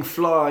annoying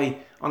fly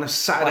on a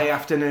Saturday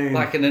afternoon.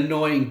 Like an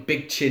annoying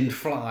big-chinned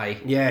fly.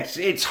 Yes,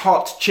 it's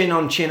hot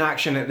chin-on-chin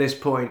action at this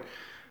point.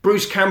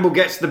 Bruce Campbell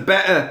gets the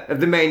better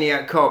of the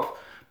Maniac Cop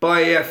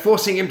by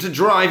forcing him to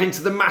drive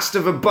into the mast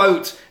of a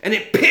boat, and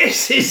it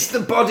pierces the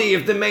body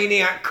of the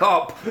Maniac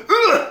Cop.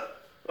 Ugh!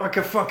 Like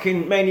a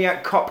fucking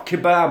Maniac Cop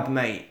kebab,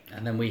 mate.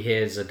 And then we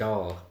hear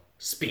Zadar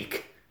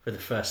speak for the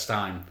first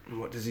time. And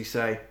what does he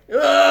say?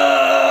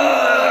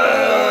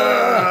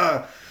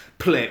 Ah!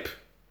 Plip.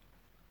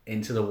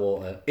 Into the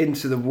water.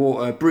 Into the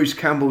water. Bruce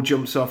Campbell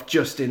jumps off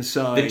just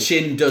inside. The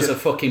chin does a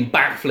fucking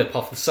backflip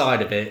off the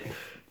side of it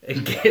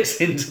and gets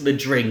into the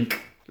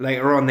drink.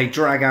 Later on, they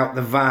drag out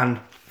the van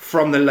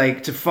from the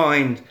lake to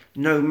find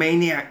no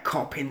Maniac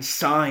Cop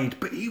inside,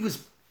 but he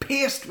was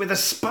pierced with a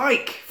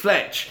spike,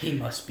 Fletch. He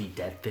must be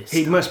dead this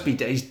He time. must be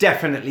dead. He's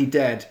definitely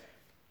dead.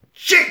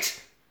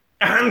 Shit!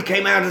 A hand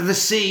came out of the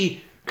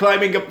sea,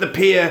 climbing up the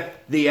pier.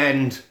 The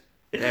end.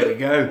 There we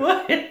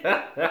go.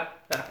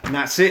 And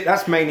that's it.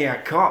 That's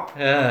Maniac Cop.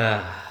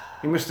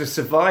 He must have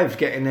survived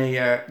getting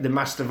the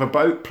mast of a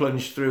boat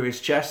plunged through his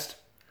chest.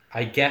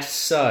 I guess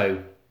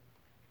so.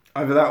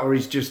 Either that or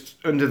he's just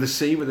under the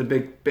sea with a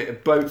big bit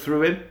of boat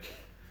through him.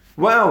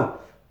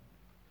 Well,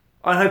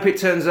 I hope it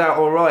turns out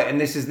all right, and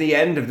this is the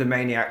end of the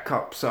Maniac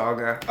Cop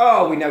saga.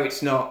 Oh, we know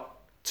it's not.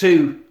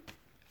 2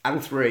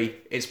 and 3.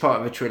 It's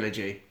part of a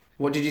trilogy.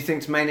 What did you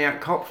think to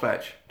Maniac Cop,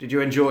 Fletch? Did you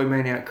enjoy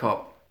Maniac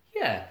Cop?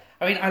 Yeah.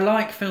 I mean, I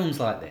like films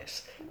like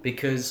this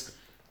because,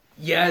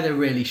 yeah, they're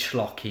really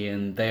schlocky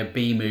and they're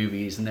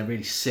B-movies and they're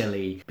really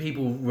silly.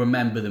 People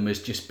remember them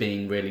as just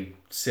being really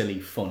silly,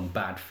 fun,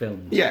 bad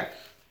films. Yeah.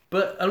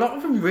 But a lot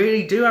of them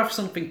really do have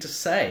something to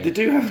say. They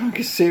do have like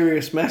a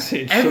serious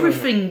message.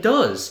 Everything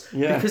does.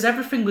 Yeah. Because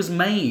everything was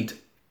made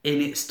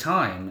in its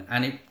time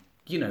and it,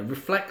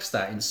 reflects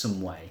that in some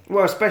way.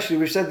 Well, especially,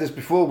 we've said this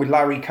before with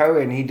Larry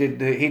Cohen. He did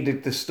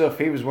the stuff.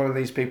 He was one of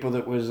these people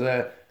that was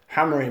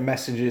hammering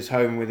messages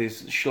home with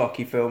his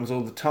schlocky films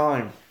all the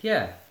time.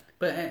 Yeah.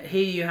 But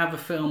here you have a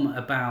film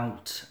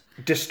about...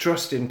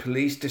 Distrust in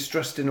police,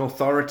 distrust in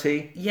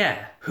authority.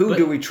 Yeah. Who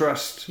do we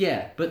trust?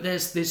 Yeah, but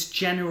there's this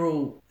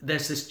general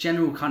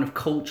kind of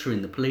culture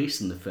in the police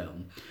in the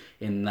film,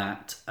 in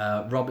that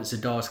Robert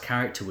Zadar's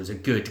character was a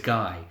good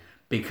guy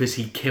because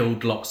he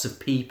killed lots of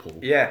people.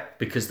 Yeah.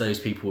 Because those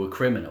people were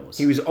criminals.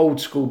 He was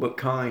old school but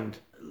kind.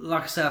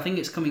 Like I said, I think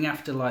it's coming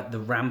after like the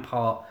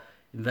Rampart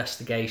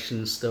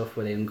investigation stuff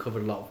where they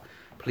uncovered a lot of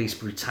police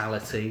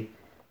brutality,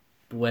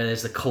 where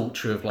there's the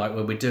culture of like,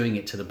 well, we're doing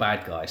it to the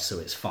bad guys, so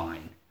it's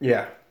fine.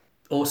 Yeah.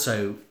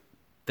 Also,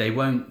 they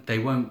won't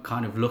want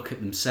to look at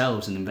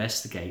themselves and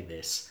investigate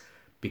this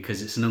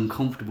because it's an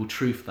uncomfortable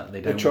truth that they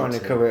don't. They're trying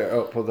want to cover it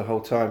up all the whole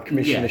time.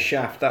 Commissioner Yeah.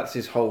 Shaft, that's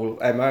his whole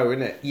MO,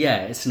 isn't it?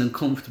 Yeah, it's an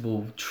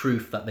uncomfortable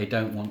truth that they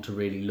don't want to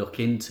really look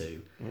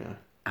into,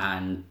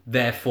 and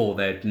therefore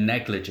they're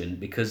negligent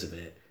because of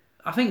it.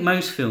 I think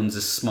most films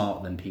are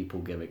smarter than people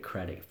give it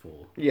credit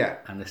for. Yeah.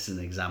 And this is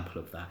an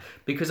example of that.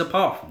 Because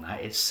apart from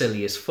that, it's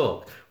silly as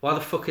fuck. Why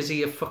the fuck is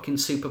he a fucking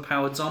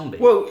superpowered zombie?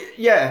 Well,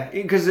 yeah,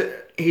 because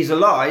he's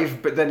alive,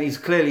 but then he's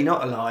clearly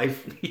not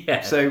alive.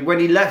 Yeah. So when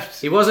he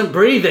left... He wasn't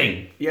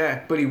breathing.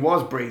 Yeah, but he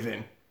was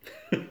breathing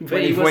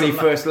But he when he wasn't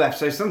first left.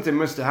 So something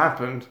must have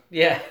happened.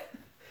 Yeah.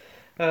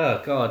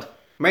 Oh, God.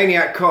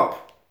 Maniac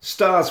Cop.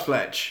 Stars,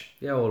 Fletch.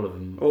 Yeah, all of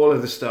them. All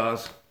of the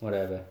stars.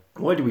 Whatever.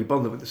 Why do we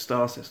bother with the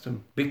star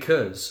system?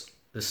 Because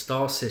the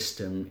star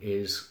system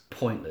is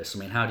pointless. I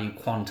mean, how do you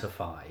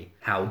quantify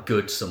how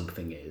good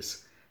something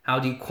is? How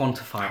do you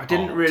quantify I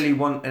didn't art? really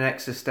want an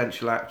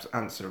existential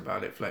answer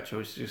about it, Fletcher.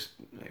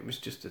 It was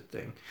just a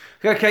thing.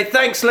 Okay,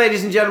 thanks,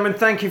 ladies and gentlemen.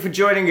 Thank you for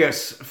joining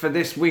us for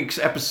this week's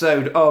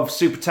episode of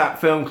Super Tap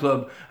Film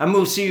Club. And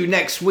we'll see you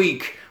next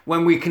week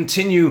when we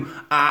continue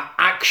our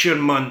action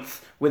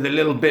month with a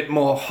little bit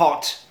more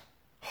hot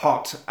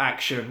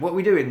action. What are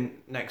we doing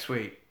next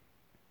week?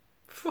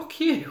 Fuck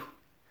you.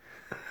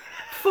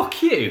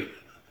 Fuck you.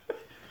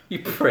 You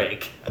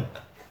prick.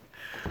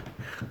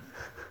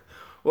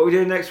 What are we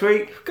doing next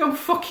week? Go and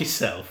fuck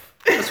yourself.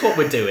 That's what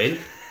we're doing.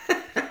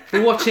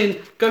 We're watching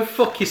Go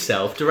Fuck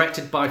Yourself,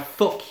 directed by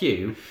Fuck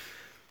You,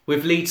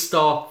 with lead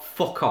star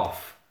Fuck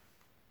Off.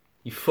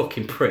 You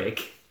fucking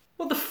prick.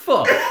 What the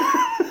fuck?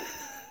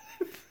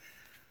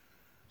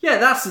 Yeah,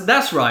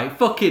 that's right.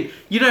 Fucking,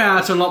 you don't know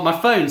how to unlock my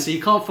phone, so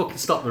you can't fucking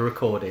stop the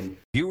recording.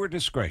 Viewer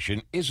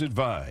discretion is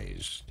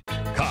advised.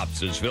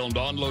 Cops is filmed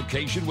on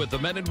location with the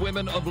men and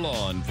women of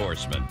law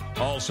enforcement.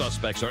 All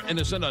suspects are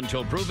innocent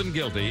until proven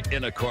guilty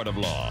in a court of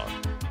law.